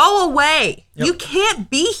 go away. Yep. You can't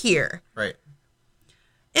be here. Right.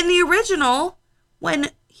 In the original, when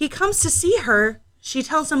he comes to see her, she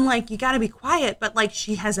tells him, like, you gotta be quiet, but, like,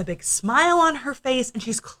 she has a big smile on her face and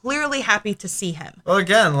she's clearly happy to see him. Well,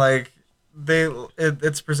 again, like,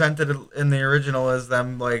 it's presented in the original as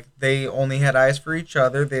them, like, they only had eyes for each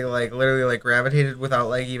other. They, like, literally, like, gravitated without,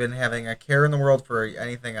 like, even having a care in the world for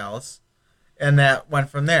anything else. And that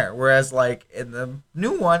went from there. Whereas, like, in the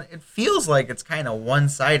new one, it feels like it's kind of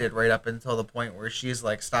one-sided right up until the point where she's,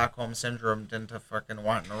 like, Stockholm Syndromed into fucking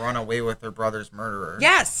wanting to run away with her brother's murderer.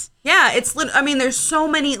 Yes. Yeah, there's so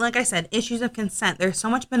many, like I said, issues of consent. There's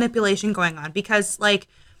so much manipulation going on because, like,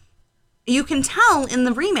 you can tell in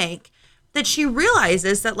the remake that she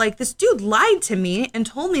realizes that, like, this dude lied to me and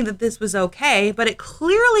told me that this was okay, but it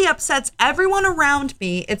clearly upsets everyone around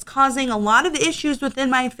me. It's causing a lot of issues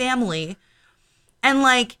within my family. And,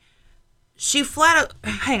 like, she flat out...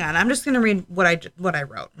 Hang on, I'm just going to read what I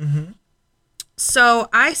wrote. Mm-hmm. So,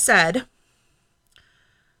 I said,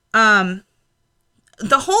 the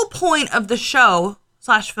whole point of the show /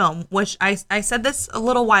 film, which I said this a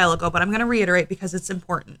little while ago, but I'm going to reiterate because it's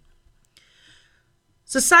important.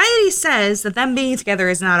 Society says that them being together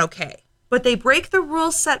is not okay, but they break the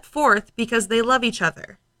rules set forth because they love each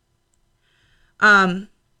other. What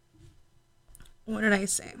did I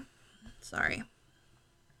say? Sorry.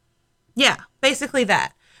 Yeah, basically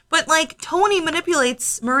that. But, like, Tony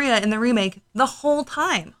manipulates Maria in the remake the whole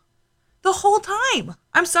time. The whole time.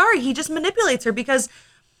 I'm sorry, he just manipulates her because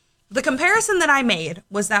the comparison that I made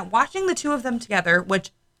was that watching the two of them together,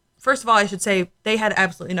 which, first of all, I should say they had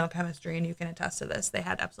absolutely no chemistry, and you can attest to this. They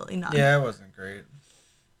had absolutely none. Yeah, it wasn't great.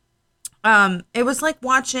 It was like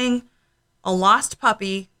watching a lost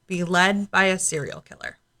puppy be led by a serial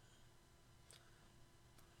killer.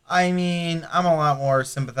 I mean, I'm a lot more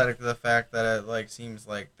sympathetic to the fact that it, like, seems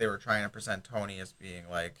like they were trying to present Tony as being,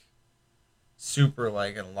 like, super,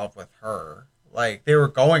 like, in love with her. Like, they were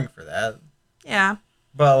going for that. Yeah.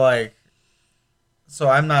 But, like, so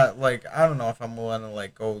I'm not, like, I don't know if I'm willing to,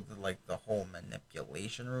 like, go to, like, the whole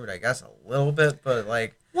manipulation route. I guess a little bit, but,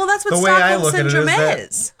 like... Well, that's what the way I Stockholm look Syndrome at it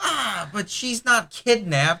is. But she's not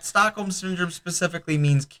kidnapped. Stockholm Syndrome specifically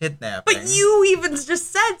means kidnapping. But you even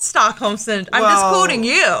just said Stockholm Syndrome. I'm Well, just quoting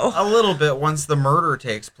you. A little bit once the murder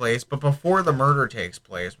takes place, but before the murder takes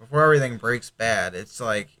place, before everything breaks bad, it's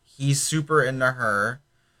like he's super into her.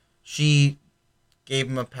 She gave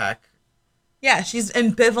him a peck. Yeah, she's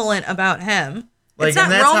ambivalent about him. Like, it's not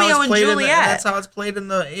Romeo and Juliet. That's how it's played in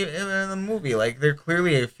the movie. Like, they're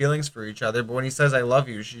clearly have feelings for each other, but when he says "I love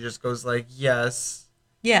you," she just goes like, "Yes."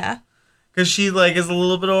 Yeah. Because she, like, is a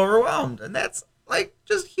little bit overwhelmed, and that's like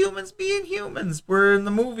just humans being humans. Where in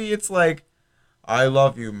the movie, it's like, "I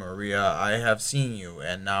love you, Maria. I have seen you,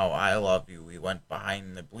 and now I love you. We went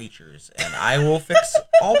behind the bleachers, and I will fix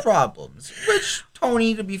all problems." Which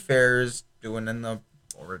Tony, to be fair, is doing in the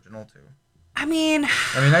original too. I mean,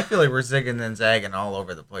 I feel like we're zigging and zagging all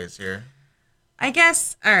over the place here. I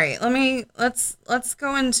guess. All right, let's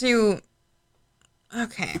go into.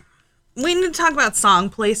 Okay, we need to talk about song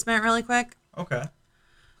placement really quick. Okay.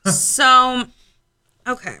 So,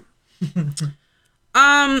 okay. In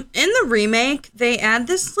the remake, they add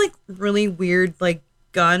this, like, really weird, like,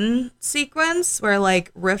 gun sequence where,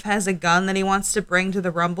 like, Riff has a gun that he wants to bring to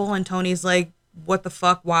the Rumble, and Tony's like, "What the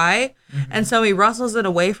fuck? Why?" Mm-hmm. And so he rustles it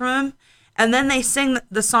away from him. And then they sing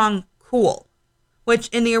the song "Cool," which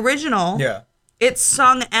in the original, it's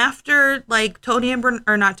sung after, like,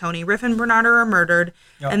 Riff and Bernardo are murdered,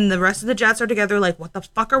 and the rest of the Jets are together, like, what the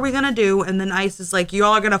fuck are we gonna do? And then Ice is like, you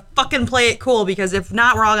all are gonna fucking play it cool, because if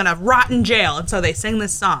not, we're all gonna rot in jail. And so they sing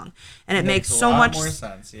this song, and it makes so much more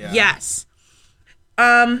sense. Yeah. Yes.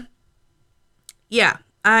 Yeah.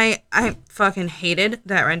 I fucking hated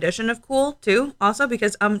that rendition of "Cool" too, also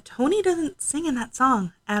because Tony doesn't sing in that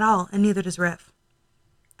song at all, and neither does Riff.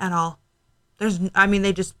 At all.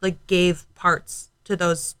 They just, like, gave parts to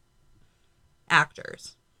those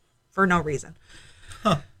actors. for no reason.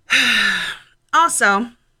 Huh. Also,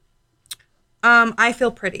 I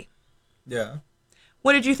Feel Pretty. Yeah.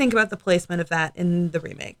 What did you think about the placement of that in the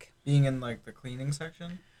remake? Being in, like, the cleaning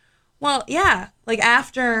section? Well, yeah, like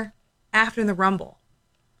after the Rumble.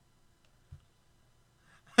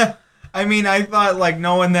 I mean, I thought, like,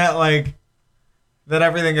 knowing that, like, that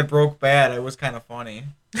everything had broke bad, it was kind of funny.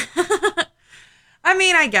 I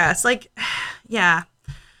mean, I guess, like, yeah.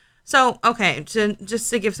 So, okay, just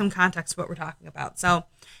to give some context to what we're talking about. So,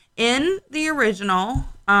 in the original,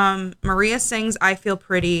 Maria sings I Feel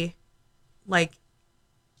Pretty, like,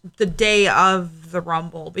 the day of the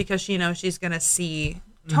Rumble because she knows she's going to see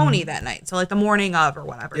Tony that night. So, like, the morning of or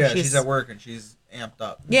whatever. Yeah, she's at work and she's amped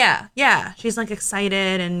up. Yeah. She's, like,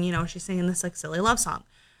 excited and, you know, she's singing this, like, silly love song.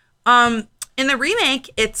 In the remake,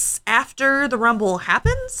 it's after the Rumble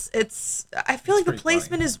happens. I feel like the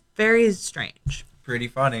placement is very strange. Pretty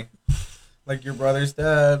funny. Like, your brother's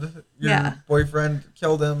dead. Your boyfriend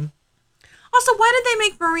killed him. Also, why did they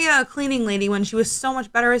make Maria a cleaning lady when she was so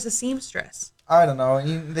much better as a seamstress? I don't know.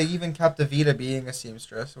 They even kept Evita being a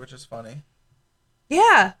seamstress, which is funny.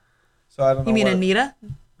 Yeah. So I don't know. You mean Anita?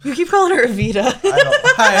 You keep calling her Evita.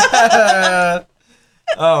 I don't.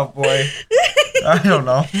 Oh boy. I don't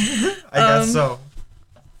know. I guess so.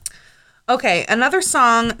 Okay, another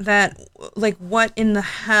song that, like, what in the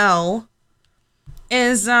hell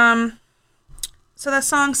is so that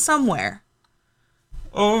song Somewhere.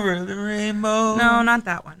 Over the rainbow. No, not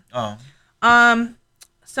that one. Oh.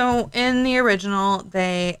 So in the original,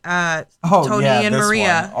 they Tony and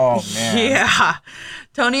Maria. One. Oh man. Yeah.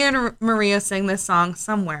 Tony and Maria sing this song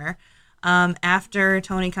Somewhere. After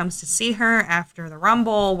Tony comes to see her after the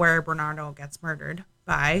Rumble where Bernardo gets murdered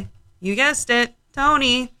by, you guessed it,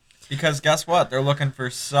 Tony. Because guess what? They're looking for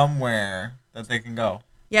somewhere that they can go.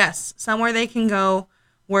 Yes, somewhere they can go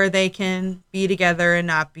where they can be together and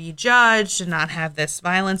not be judged and not have this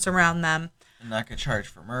violence around them. And not get charged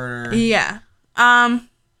for murder. Yeah.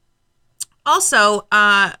 Also,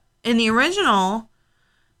 in the original,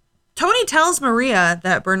 Tony tells Maria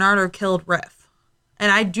that Bernardo killed Riff.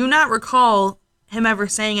 And I do not recall him ever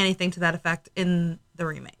saying anything to that effect in the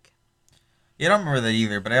remake. Yeah, I don't remember that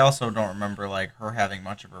either, but I also don't remember, like, her having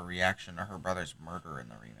much of a reaction to her brother's murder in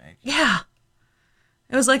the remake. Yeah.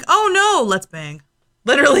 It was like, oh no, let's bang.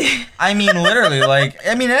 Literally. I mean, literally, like,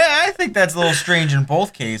 I think that's a little strange in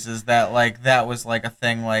both cases that, like, that was, like, a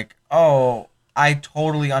thing, like, oh, I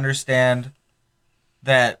totally understand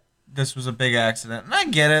that this was a big accident. And I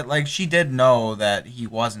get it. Like, she did know that he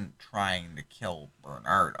wasn't trying to kill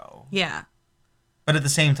Bernardo. Yeah. But at the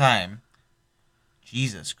same time,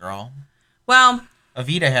 Jesus, girl. Well,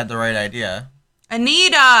 Evita had the right idea.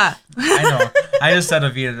 Anita! I know. I just said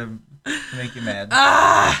Evita to make you mad.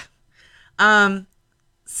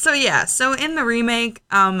 So in the remake,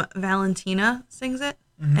 Valentina sings it,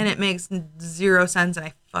 and it makes zero sense, and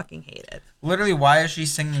I fucking hate it. Literally, why is she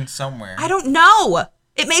singing Somewhere? I don't know.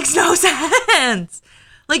 It makes no sense.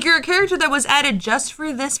 Like, you're a character that was added just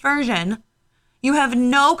for this version. You have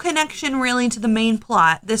no connection really to the main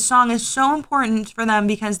plot. This song is so important for them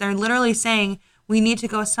because they're literally saying, we need to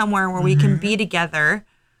go somewhere where we can be together.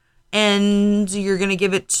 And you're going to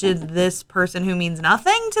give it to this person who means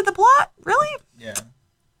nothing to the plot? Really? Yeah.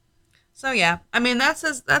 So, yeah. I mean, that's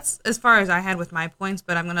as far as I had with my points,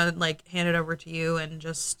 but I'm going to, like, hand it over to you and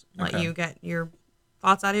just let you get your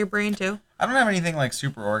thoughts out of your brain, too. I don't have anything, like,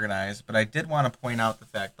 super organized, but I did want to point out the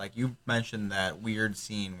fact, like, you mentioned that weird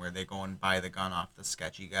scene where they go and buy the gun off the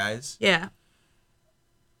sketchy guys. Yeah.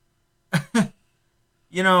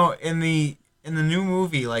 You know, in the new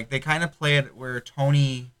movie, like, they kind of play it where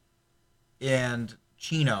Tony and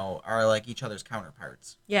Chino are, like, each other's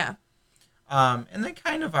counterparts. Yeah. And they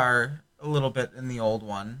kind of are a little bit in the old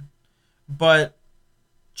one. But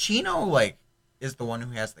Chino, like, is the one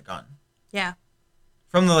who has the gun. Yeah.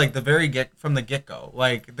 From the get-go.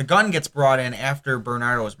 Like, the gun gets brought in after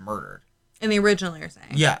Bernardo is murdered. In the original, you're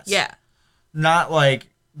saying? Yes. Yeah. Not like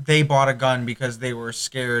they bought a gun because they were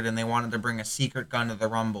scared and they wanted to bring a secret gun to the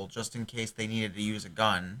Rumble just in case they needed to use a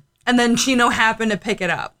gun. And then Chino happened to pick it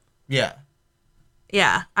up. Yeah.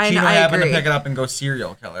 Yeah, Chino I happened agree. to pick it up and go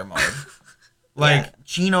serial killer mode. Like,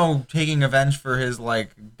 Chino taking revenge for his,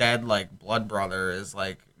 like, dead, like, blood brother is,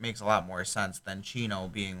 like, makes a lot more sense than Chino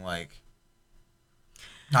being like,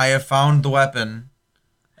 I have found the weapon,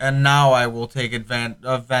 and now I will take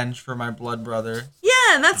revenge for my blood brother.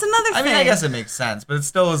 Yeah, that's another thing. I mean, I guess it makes sense, but it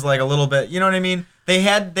still is, like, a little bit, you know what I mean?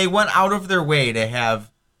 They went out of their way to have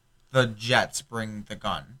the Jets bring the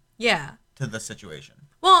gun. Yeah. To the situation.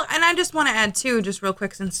 Well, and I just want to add, too, just real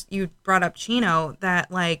quick, since you brought up Chino, that,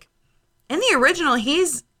 like, in the original,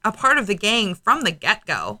 he's a part of the gang from the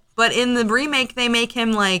get-go. But in the remake, they make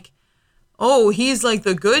him like, oh, he's like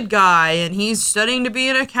the good guy and he's studying to be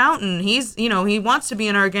an accountant. He's, you know, he wants to be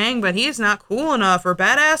in our gang, but he's not cool enough or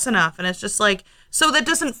badass enough. And it's just like, so that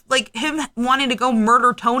doesn't, like, him wanting to go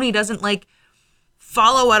murder Tony doesn't, like,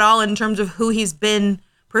 follow at all in terms of who he's been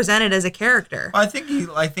presented as a character. I think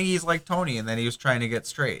he's like Tony, and then he was trying to get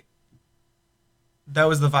straight. That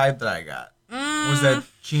was the vibe that I got. Was that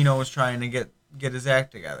Chino was trying to get his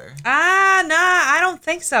act together. Nah, I don't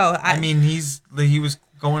think so. I mean, he was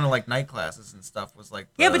going to, like, night classes and stuff. Was like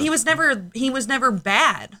yeah, but he was never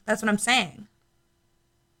bad. That's what I'm saying.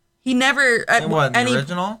 He never. In what, in the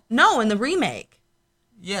original? No, in the remake.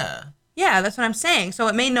 Yeah. Yeah, that's what I'm saying. So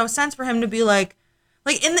it made no sense for him to be like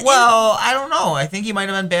in the. Well, I don't know. I think he might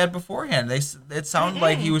have been bad beforehand. It sounded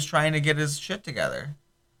like he was trying to get his shit together.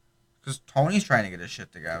 Because Tony's trying to get his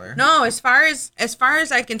shit together. No, as far as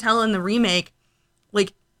I can tell in the remake,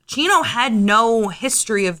 like, Chino had no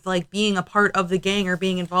history of, like, being a part of the gang or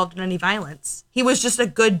being involved in any violence. He was just a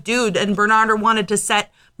good dude, and Bernardo wanted to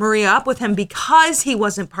set Maria up with him because he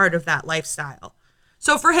wasn't part of that lifestyle.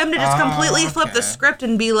 So for him to just completely flip the script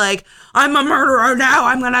and be like, I'm a murderer now,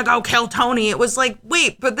 I'm gonna go kill Tony, it was like,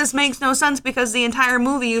 wait, but this makes no sense because the entire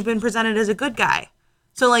movie you've been presented as a good guy.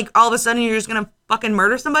 So, like, all of a sudden you're just gonna fucking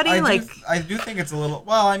murder somebody? I do think it's a little,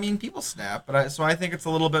 well, I mean, people snap, but I think it's a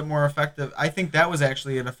little bit more effective. I think that was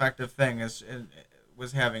actually an effective thing,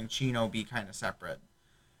 was having Chino be kind of separate.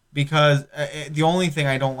 Because the only thing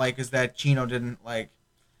I don't like is that Chino didn't, like,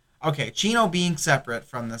 okay, Chino being separate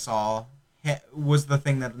from this all was the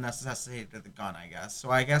thing that necessitated the gun, I guess. So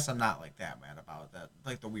I guess I'm not, like, that mad about that,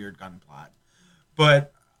 like, the weird gun plot.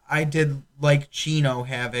 But I did like Chino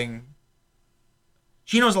having...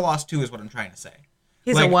 Chino's a loss too, is what I'm trying to say.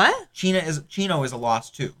 He's like, a what? Chino is a loss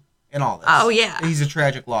too in all this. Oh, yeah. He's a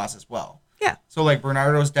tragic loss as well. Yeah. So, like,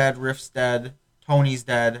 Bernardo's dead, Riff's dead, Tony's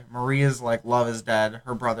dead, Maria's, like, love is dead,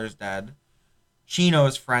 her brother's dead,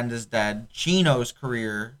 Chino's friend is dead, Chino's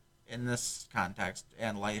career in this context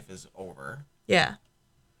and life is over. Yeah.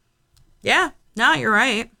 Yeah. No, you're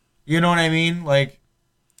right. You know what I mean? Like,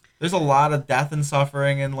 there's a lot of death and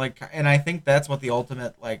suffering, and, like, and I think that's what the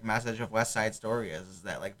ultimate, like, message of West Side Story is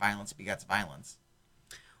that, like, violence begets violence.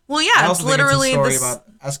 Well, yeah, it's literally it's a story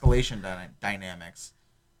about escalation dynamics.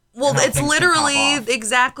 Well, it's literally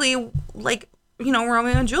exactly like, you know,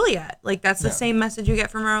 Romeo and Juliet. Like, that's the same message you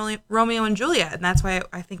get from Romeo and Juliet, and that's why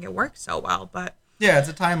I think it works so well. But yeah, it's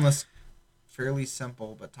a timeless, fairly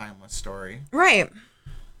simple but timeless story. Right.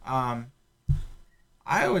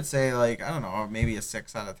 I would say, like, I don't know, maybe a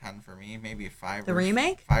 6 out of 10 for me, maybe a 5. The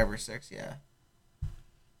remake? 5 or 6, yeah.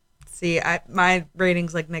 See, my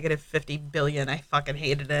rating's like -50 billion. I fucking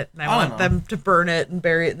hated it, and I want them to burn it and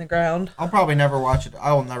bury it in the ground. I'll probably never watch it.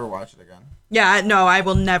 I will never watch it again. Yeah, no, I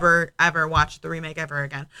will never ever watch the remake ever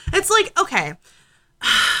again. It's like, okay,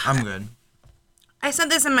 I'm good. I said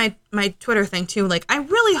this in my Twitter thing too. Like, I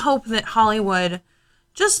really hope that Hollywood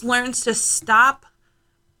just learns to stop,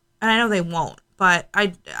 and I know they won't, but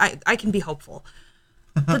I can be hopeful.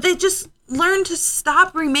 But they just learn to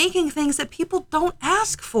stop remaking things that people don't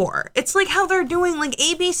ask for. It's like how they're doing, like,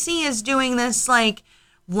 ABC is doing this, like,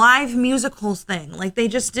 live musicals thing. Like, they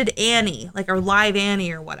just did Annie, like, or Live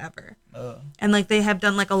Annie or whatever. And, like, they have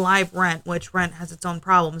done, like, a live Rent, which Rent has its own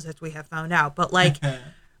problems, as we have found out. But, like,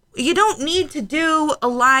 you don't need to do a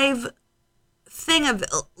live thing of,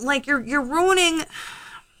 like, you're ruining,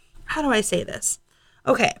 how do I say this?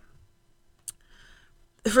 Okay.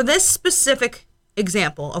 For this specific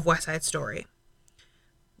example of West Side Story,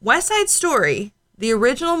 the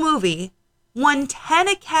original movie, won 10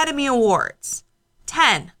 Academy Awards.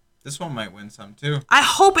 10. This one might win some too. I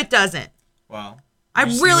hope it doesn't. Wow. I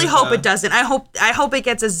really hope it doesn't. I hope it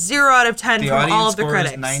gets a 0 out of 10 from all of the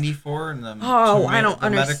critics. The audience score is 94, and the I don't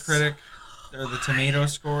understand. Metacritic, or the tomato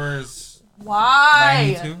score is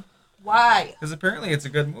why 92. Why? Because apparently it's a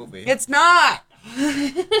good movie. It's not.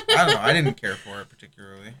 I don't know. I didn't care for it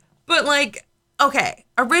particularly. But, like, okay,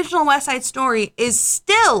 original West Side Story is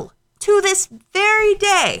still, to this very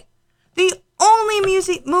day, the only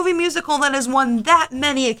movie musical that has won that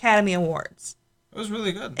many Academy Awards. It was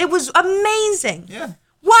really good. It was amazing. Yeah.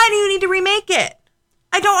 Why do you need to remake it?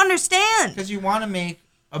 I don't understand. Because you want to make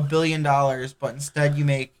 $1 billion, but instead you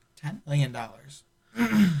make $10 million.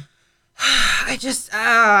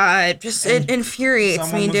 It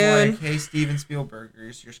infuriates me, dude. Someone was like, "Hey, Steven Spielberg,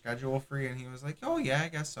 is your schedule free?" And he was like, "Oh yeah, I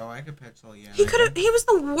guess so. I could pitch till yeah." He was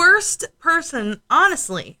the worst person,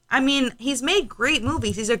 honestly. I mean, he's made great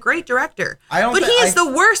movies. He's a great director. But he is the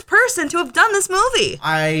worst person to have done this movie.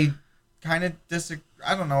 I kind of disagree.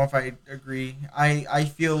 I don't know if I agree. I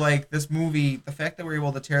feel like this movie, the fact that we're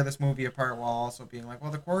able to tear this movie apart while also being like,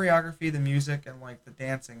 well, the choreography, the music, and like the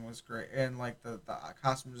dancing was great, and like the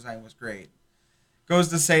costume design was great, goes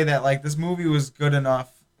to say that like this movie was good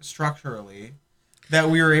enough structurally that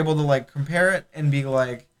we were able to like compare it and be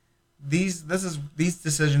like, these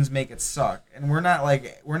decisions make it suck, and we're not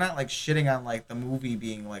like shitting on like the movie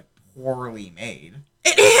being like poorly made.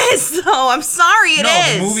 It is, though. I'm sorry, it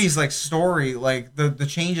is. No, the movie's like story, like the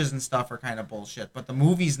changes and stuff are kind of bullshit, but the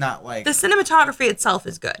movie's not like... The cinematography itself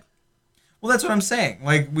is good. Well, that's what I'm saying.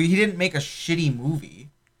 Like, he didn't make a shitty movie.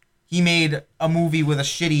 He made a movie with a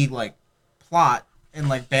shitty, like, plot and,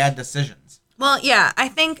 like, bad decisions. Well, yeah, I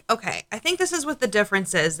think this is what the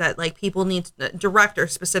difference is that, like,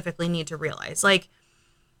 directors specifically need to realize. Like,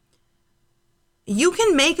 you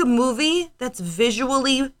can make a movie that's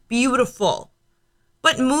visually beautiful.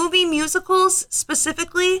 But movie musicals,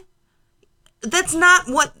 specifically, that's not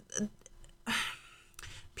what...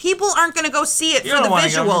 People aren't going to go see it for the visuals. You don't want to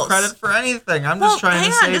give them credit for anything. I'm just trying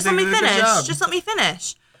to say just let me finish. Just let me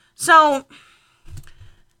finish. So,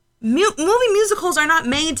 movie musicals are not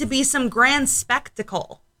made to be some grand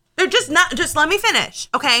spectacle. They're just not... Just let me finish,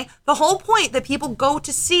 okay? The whole point that people go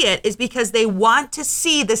to see it is because they want to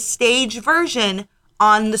see the stage version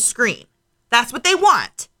on the screen. That's what they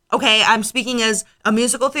want. Okay, I'm speaking as a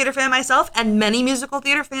musical theater fan myself and many musical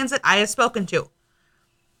theater fans that I have spoken to.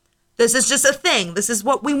 This is just a thing. This is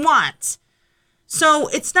what we want. So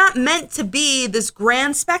it's not meant to be this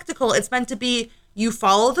grand spectacle. It's meant to be, you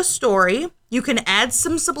follow the story. You can add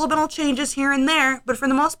some subliminal changes here and there, but for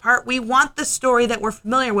the most part, we want the story that we're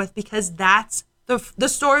familiar with because that's the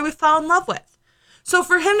story we fell in love with. So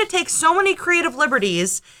for him to take so many creative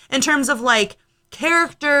liberties in terms of like,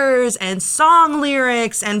 characters and song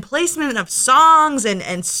lyrics and placement of songs and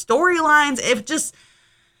storylines,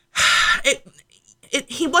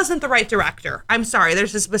 he wasn't the right director. I'm sorry.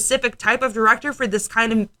 There's a specific type of director for this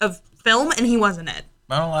kind of film, and he wasn't it.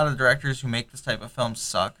 Not a lot of directors who make this type of film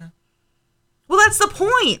suck. Well, that's the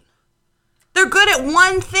point. They're good at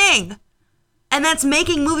one thing, and that's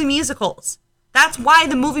making movie musicals. That's why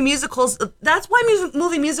movie musicals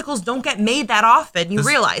don't get made that often. You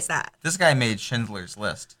realize that. This guy made Schindler's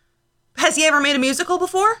List. Has he ever made a musical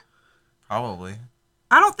before? Probably.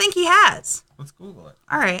 I don't think he has. Let's Google it.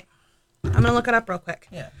 All right. I'm going to look it up real quick.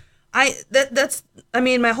 Yeah.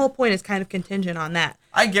 My whole point is kind of contingent on that.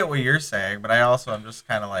 I get what you're saying, but I also am just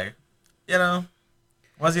kind of like,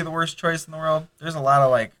 was he the worst choice in the world? There's a lot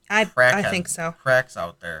of like I think so. Cracks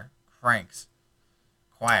out there. Cranks.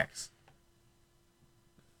 Quacks.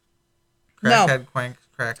 Crackhead,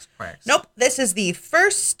 cracks. Nope. This is the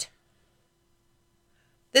first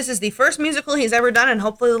musical he's ever done, and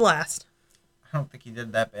hopefully the last. I don't think he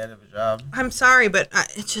did that bad of a job. I'm sorry, but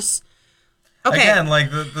it's just okay. Again, I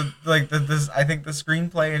think the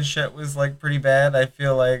screenplay and shit was like pretty bad. I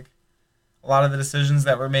feel like a lot of the decisions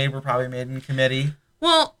that were made were probably made in committee.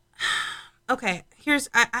 Well, okay.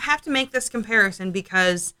 I have to make this comparison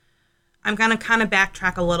because I'm gonna kind of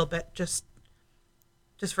backtrack a little bit, just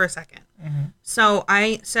for a second. Mm-hmm. So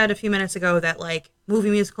I said a few minutes ago that like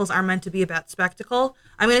movie musicals are meant to be about spectacle.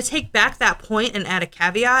 I'm going to take back that point and add a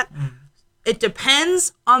caveat. Mm-hmm. It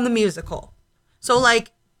depends on the musical. So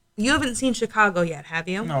like you haven't seen Chicago yet, have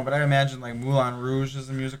you? No, but I imagine like Moulin Rouge is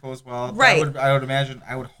a musical as well. Right. I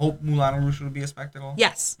would hope Moulin Rouge would be a spectacle.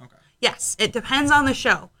 Yes. Okay. Yes. It depends on the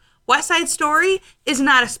show. West Side Story is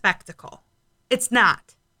not a spectacle. It's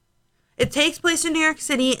not. It takes place in New York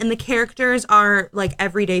City, and the characters are, like,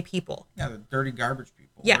 everyday people. Yeah, the dirty garbage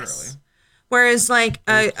people, yes. Really. Whereas, like...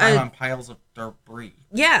 on piles of debris.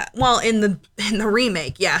 Yeah, well, in the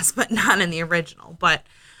remake, yes, but not in the original. But,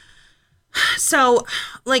 so,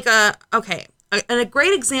 like, a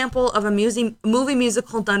great example of a movie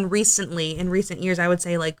musical done recently, in recent years, I would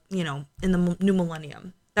say, like, in the new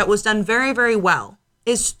millennium, that was done very, very well,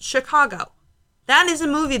 is Chicago. That is a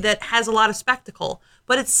movie that has a lot of spectacle,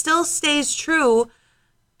 but it still stays true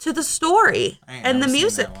to the story and the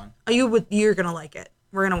music. You're gonna like it.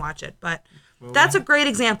 We're gonna watch it, but that's a great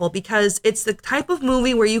example because it's the type of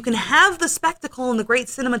movie where you can have the spectacle and the great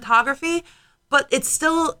cinematography, but it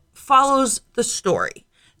still follows the story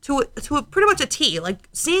to a pretty much a T. Like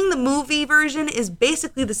seeing the movie version is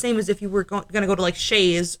basically the same as if you were gonna go to like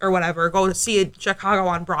Shays or whatever, go to see Chicago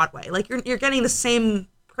on Broadway. Like you're getting the same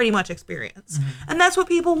pretty much experience. Mm-hmm. And that's what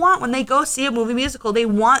people want when they go see a movie musical. They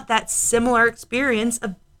want that similar experience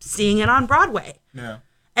of seeing it on Broadway. Yeah.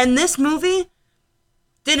 And this movie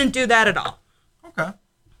didn't do that at all. Okay.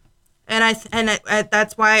 And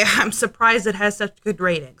that's why I'm surprised it has such good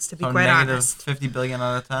ratings, to be quite honest. -50 billion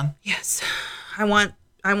out of 10? Yes. I want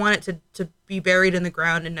I want it to be buried in the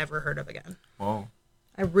ground and never heard of again. Whoa.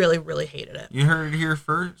 I really, really hated it. You heard it here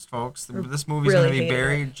first, folks. This movie's Really going to be hated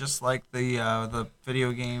buried just like the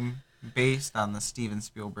video game based on the Steven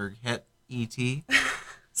Spielberg hit E.T.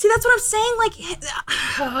 See, that's what I'm saying. Like,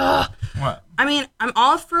 What? I mean, I'm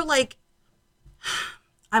all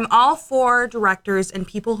for directors and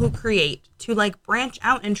people who create to like branch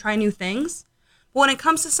out and try new things. But when it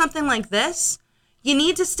comes to something like this, you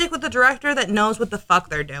need to stick with the director that knows what the fuck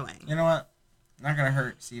they're doing. You know what? I'm not going to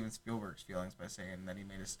hurt Steven Spielberg's feelings by saying that he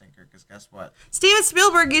made a stinker, because guess what? Steven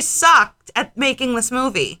Spielberg, you sucked at making this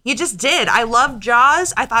movie. You just did. I loved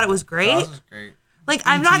Jaws. I thought it was great. Jaws was great. Like,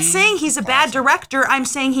 I'm not saying he's a bad director. I'm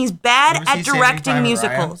saying he's bad at directing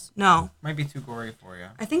musicals. No. Might be too gory for you.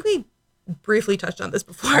 I think we briefly touched on this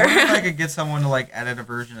before. I wonder if I could get someone to, like, edit a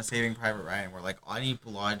version of Saving Private Ryan where, like, any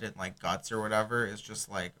blood and, like, guts or whatever is just,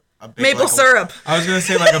 like, a big, maple like, syrup. I was going to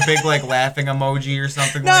say, like, a big, like, laughing emoji or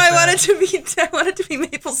something No, like that. I want it to be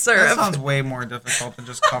maple syrup. That sounds way more difficult than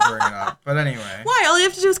just covering it up. But anyway. Why? All you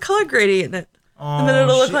have to do is color gradient it. And then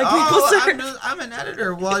it'll look like maple syrup. I'm an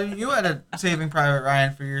editor. Well, you edit Saving Private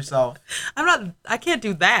Ryan for yourself. I can't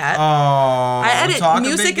do that. Oh. I edit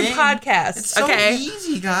music and podcasts. It's so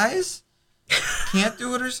easy, guys. Can't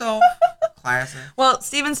do it herself. Classic. Well,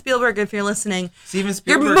 Steven Spielberg, if you're listening, Steven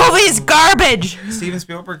Spielberg, your movie is garbage. Steven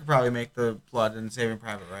Spielberg could probably make the blood in Saving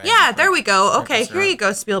Private Ryan. Yeah, there we go. Okay, here you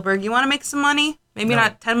go, Spielberg. You want to make some money? Maybe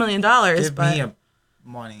not $10 million, give but... me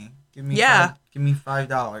money. Give me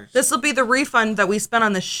 $5. This will be the refund that we spent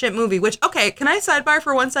on this shit movie, which, okay, can I sidebar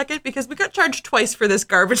for 1 second? Because we got charged twice for this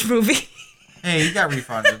garbage movie. Hey, you got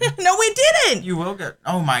refunded. No, we didn't. You will get...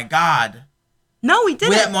 Oh, my God. No, we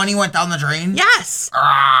didn't. That money went down the drain? Yes.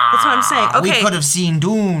 That's what I'm saying. Okay. We could have seen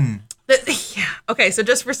Dune. Yeah. Okay, so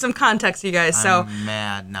just for some context, you guys. I'm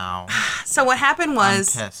mad now. So what happened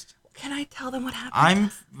was... I'm pissed. Can I tell them what happened?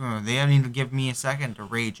 They don't need to give me a second to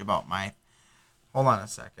rage about my... Hold on a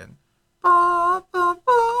second. We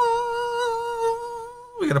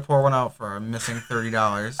gotta pour one out for our missing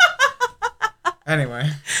 $30. Anyway.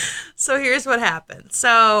 So here's what happened.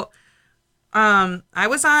 So... I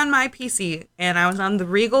was on my PC and I was on the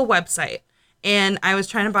Regal website and I was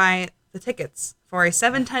trying to buy the tickets for a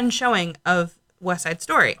 7:10 showing of West Side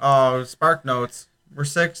Story. Oh, Spark Notes. We're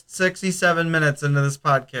 67 minutes into this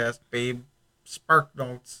podcast, babe. Spark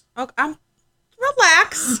Notes. Okay,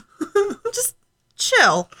 relax. Just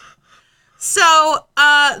chill. So,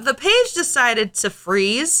 the page decided to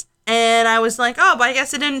freeze and I was like, oh, but I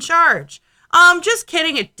guess it didn't charge. Just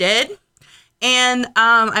kidding, it did. And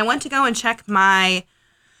I went to go and check my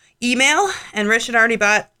email, and Rich had already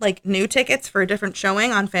bought like new tickets for a different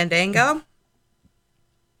showing on Fandango.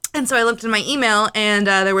 And so I looked in my email, and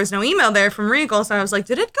there was no email there from Regal. So I was like,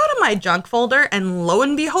 did it go to my junk folder? And lo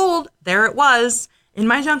and behold, there it was in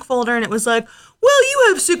my junk folder. And it was like, well, you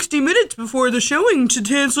have 60 minutes before the showing to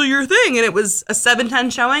cancel your thing. And it was a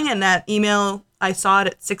 7:10 showing, and that email... I saw it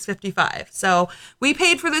at 6:55. So we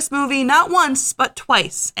paid for this movie not once, but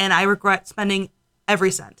twice. And I regret spending every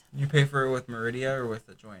cent. You pay for it with Meridia or with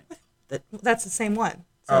the joint? That's the same one.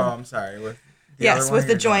 So. Oh, I'm sorry. With the yes, other with one,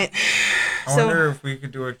 the joint. I wonder if we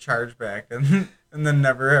could do a chargeback and then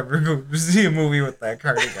never ever go see a movie with that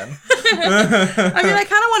card again. I mean, I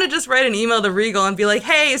kind of want to just write an email to Regal and be like,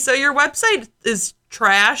 hey, so your website is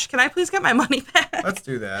trash. Can I please get my money back? Let's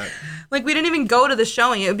do that. Like, we didn't even go to the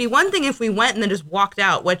showing. It would be one thing if we went and then just walked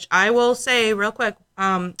out, which I will say real quick,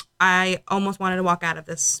 I almost wanted to walk out of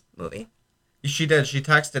this movie. She did. She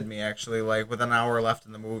texted me, actually, like, with an hour left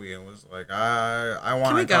in the movie and was like, I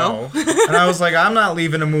want to go. And I was like, I'm not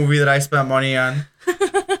leaving a movie that I spent money on.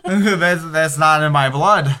 That's not in my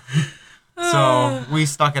blood. So we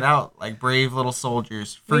stuck it out like brave little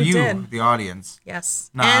soldiers. For you, did. The audience. Yes.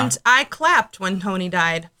 Nah. And I clapped when Tony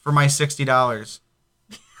died. For my $60.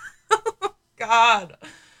 God.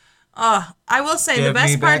 I will say the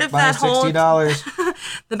best part of that whole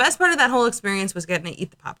the best part of that whole experience was getting to eat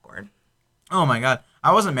the popcorn. Oh my God.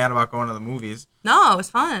 I wasn't mad about going to the movies. No, it was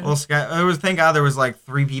fun. Well, thank God there was like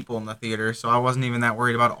 3 people in the theater, so I wasn't even that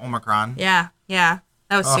worried about Omicron. Yeah. That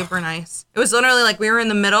was super nice. It was literally like we were in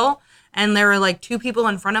the middle and there were like 2 people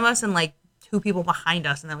in front of us and like 2 people behind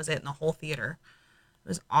us, and that was it in the whole theater. It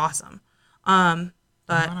was awesome. But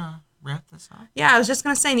you wanna wrap this up? Yeah, I was just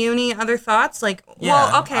gonna say, do you have any other thoughts? Like,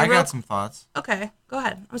 yeah, well, okay, I got some thoughts. Okay, go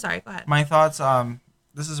ahead. I'm sorry, go ahead. My thoughts,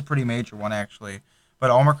 this is a pretty major one actually,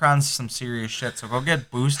 but Omicron's some serious shit. So go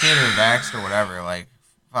get boosted or vaxxed or whatever. Like,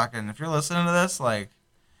 fucking, if you're listening to this, like,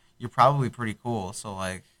 you're probably pretty cool. So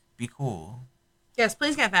like, be cool. Yes,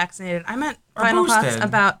 please get vaccinated. I meant final thoughts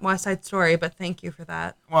about West Side Story, but thank you for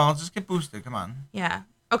that. Well, just get boosted. Come on. Yeah.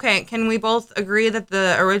 Okay, can we both agree that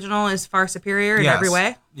the original is far superior in every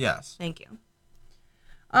way? Yes. Thank you.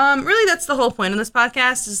 Really, that's the whole point of this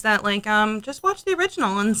podcast is that, like, just watch the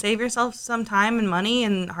original and save yourself some time and money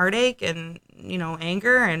and heartache and,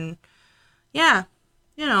 anger and, yeah,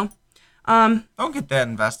 Don't get that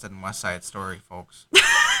invested in West Side Story, folks.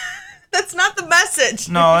 That's not the message.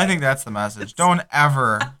 No, I think that's the message. Don't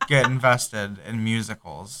ever get invested in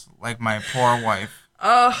musicals like my poor wife.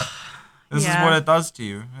 This is what it does to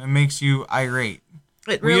you. It makes you irate.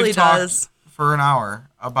 It really does. Talked for an hour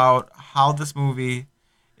about how this movie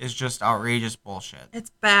is just outrageous bullshit. It's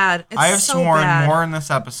bad. I have sworn more in this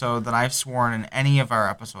episode than I've sworn in any of our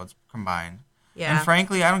episodes combined. Yeah. And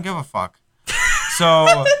frankly, I don't give a fuck.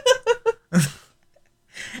 So...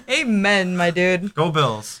 Amen, my dude. Go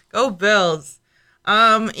Bills. Go Bills.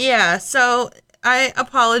 Yeah, so I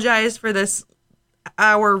apologize for this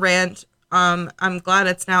hour rant. I'm glad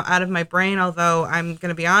it's now out of my brain, although I'm going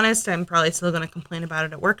to be honest, I'm probably still going to complain about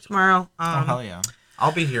it at work tomorrow. Oh, hell yeah.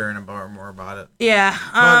 I'll be hearing more about it. Yeah.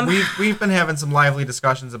 But we've been having some lively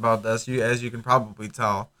discussions about this, as you can probably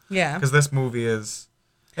tell. Yeah. Because this movie is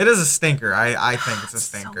a stinker. I think it's a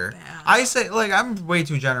stinker. So bad. I say, like, I'm way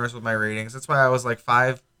too generous with my ratings. That's why I was like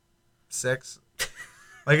 5, 6.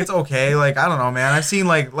 Like, it's okay. Like, I don't know, man. I've seen,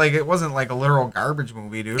 like it wasn't, like, a literal garbage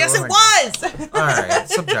movie, dude. Yes, it was! All right.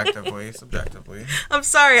 Subjectively. I'm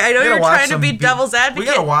sorry. I know you're trying to be devil's advocate. We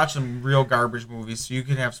gotta watch some real garbage movies so you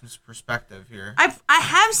can have some perspective here. I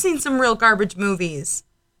have seen some real garbage movies.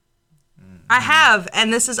 I have,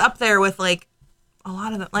 and this is up there with, like, a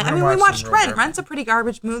lot of them. Like, we watched Rent. Rent's a pretty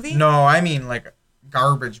garbage movie. No, I mean, like,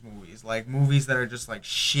 garbage movies. Like, movies that are just, like,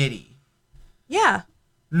 shitty. Yeah.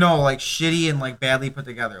 No, like, shitty and, like, badly put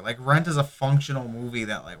together. Like, Rent is a functional movie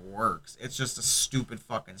that, like, works. It's just a stupid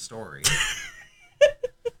fucking story.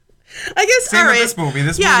 I guess, same with this movie.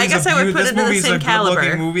 I guess I would put it in the same caliber.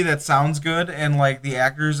 This movie's a good-looking movie that sounds good, and, like, the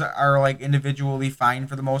actors are, like, individually fine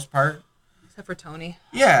for the most part. Except for Tony.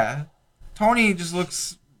 Yeah. Tony just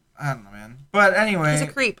looks... I don't know, man. But anyway... He's a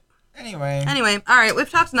creep. Anyway, all right, we've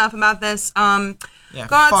talked enough about this. Yeah,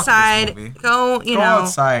 go outside. Go, go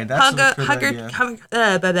outside. That's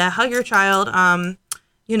hug your child.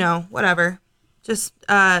 Whatever. Just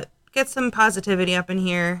get some positivity up in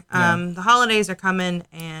here. The holidays are coming,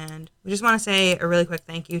 and we just want to say a really quick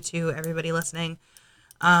thank you to everybody listening.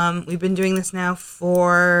 We've been doing this now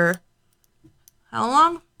for how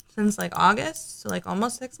long? Since like August, so like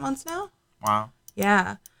almost 6 months now. Wow.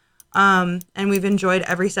 Yeah. And we've enjoyed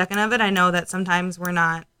every second of it. I know that sometimes we're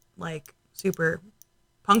not like super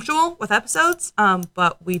punctual with episodes,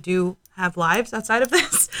 but we do have lives outside of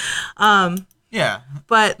this. Yeah.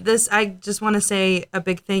 But I just want to say a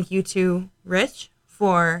big thank you to Rich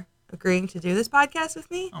for agreeing to do this podcast with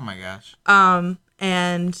me. Oh my gosh.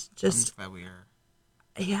 And just I'm glad we are.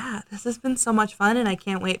 Yeah, this has been so much fun, and I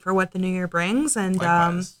can't wait for what the new year brings. And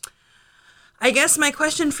likewise. I guess my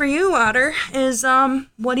question for you, Otter, is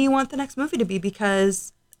what do you want the next movie to be?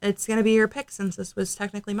 Because it's going to be your pick since this was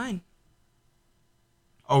technically mine.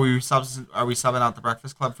 Oh, are we subbing out The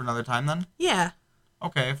Breakfast Club for another time then? Yeah.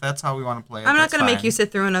 Okay, if that's how we want to play it, I'm not going to make you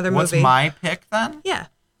sit through another What's movie. What's my pick then? Yeah.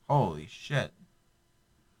 Holy shit.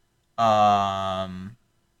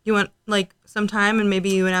 You want like some time and maybe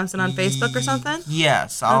you announce it on Facebook or something?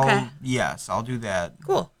 Yes, I'll do that.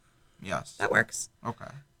 Cool. Yes. That works. Okay.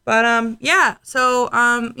 But yeah, so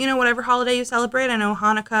whatever holiday you celebrate, I know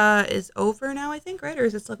Hanukkah is over now, I think, right? Or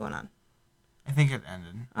is it still going on? I think it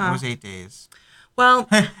ended. It was 8 days. Well,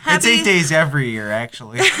 it's 8 days every year,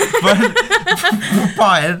 actually.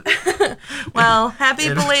 but well, happy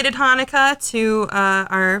belated Hanukkah to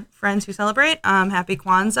our friends who celebrate. Happy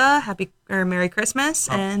Kwanzaa, Merry Christmas,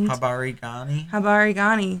 and Habari Gani. Habari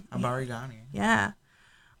Gani. Habari Gani. Yeah,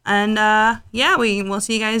 and we'll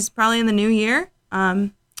see you guys probably in the new year.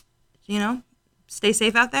 Stay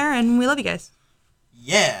safe out there, and we love you guys.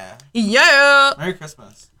 Yeah. Yeah. Merry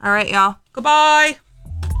Christmas. All right, y'all. Goodbye.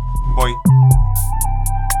 Bye.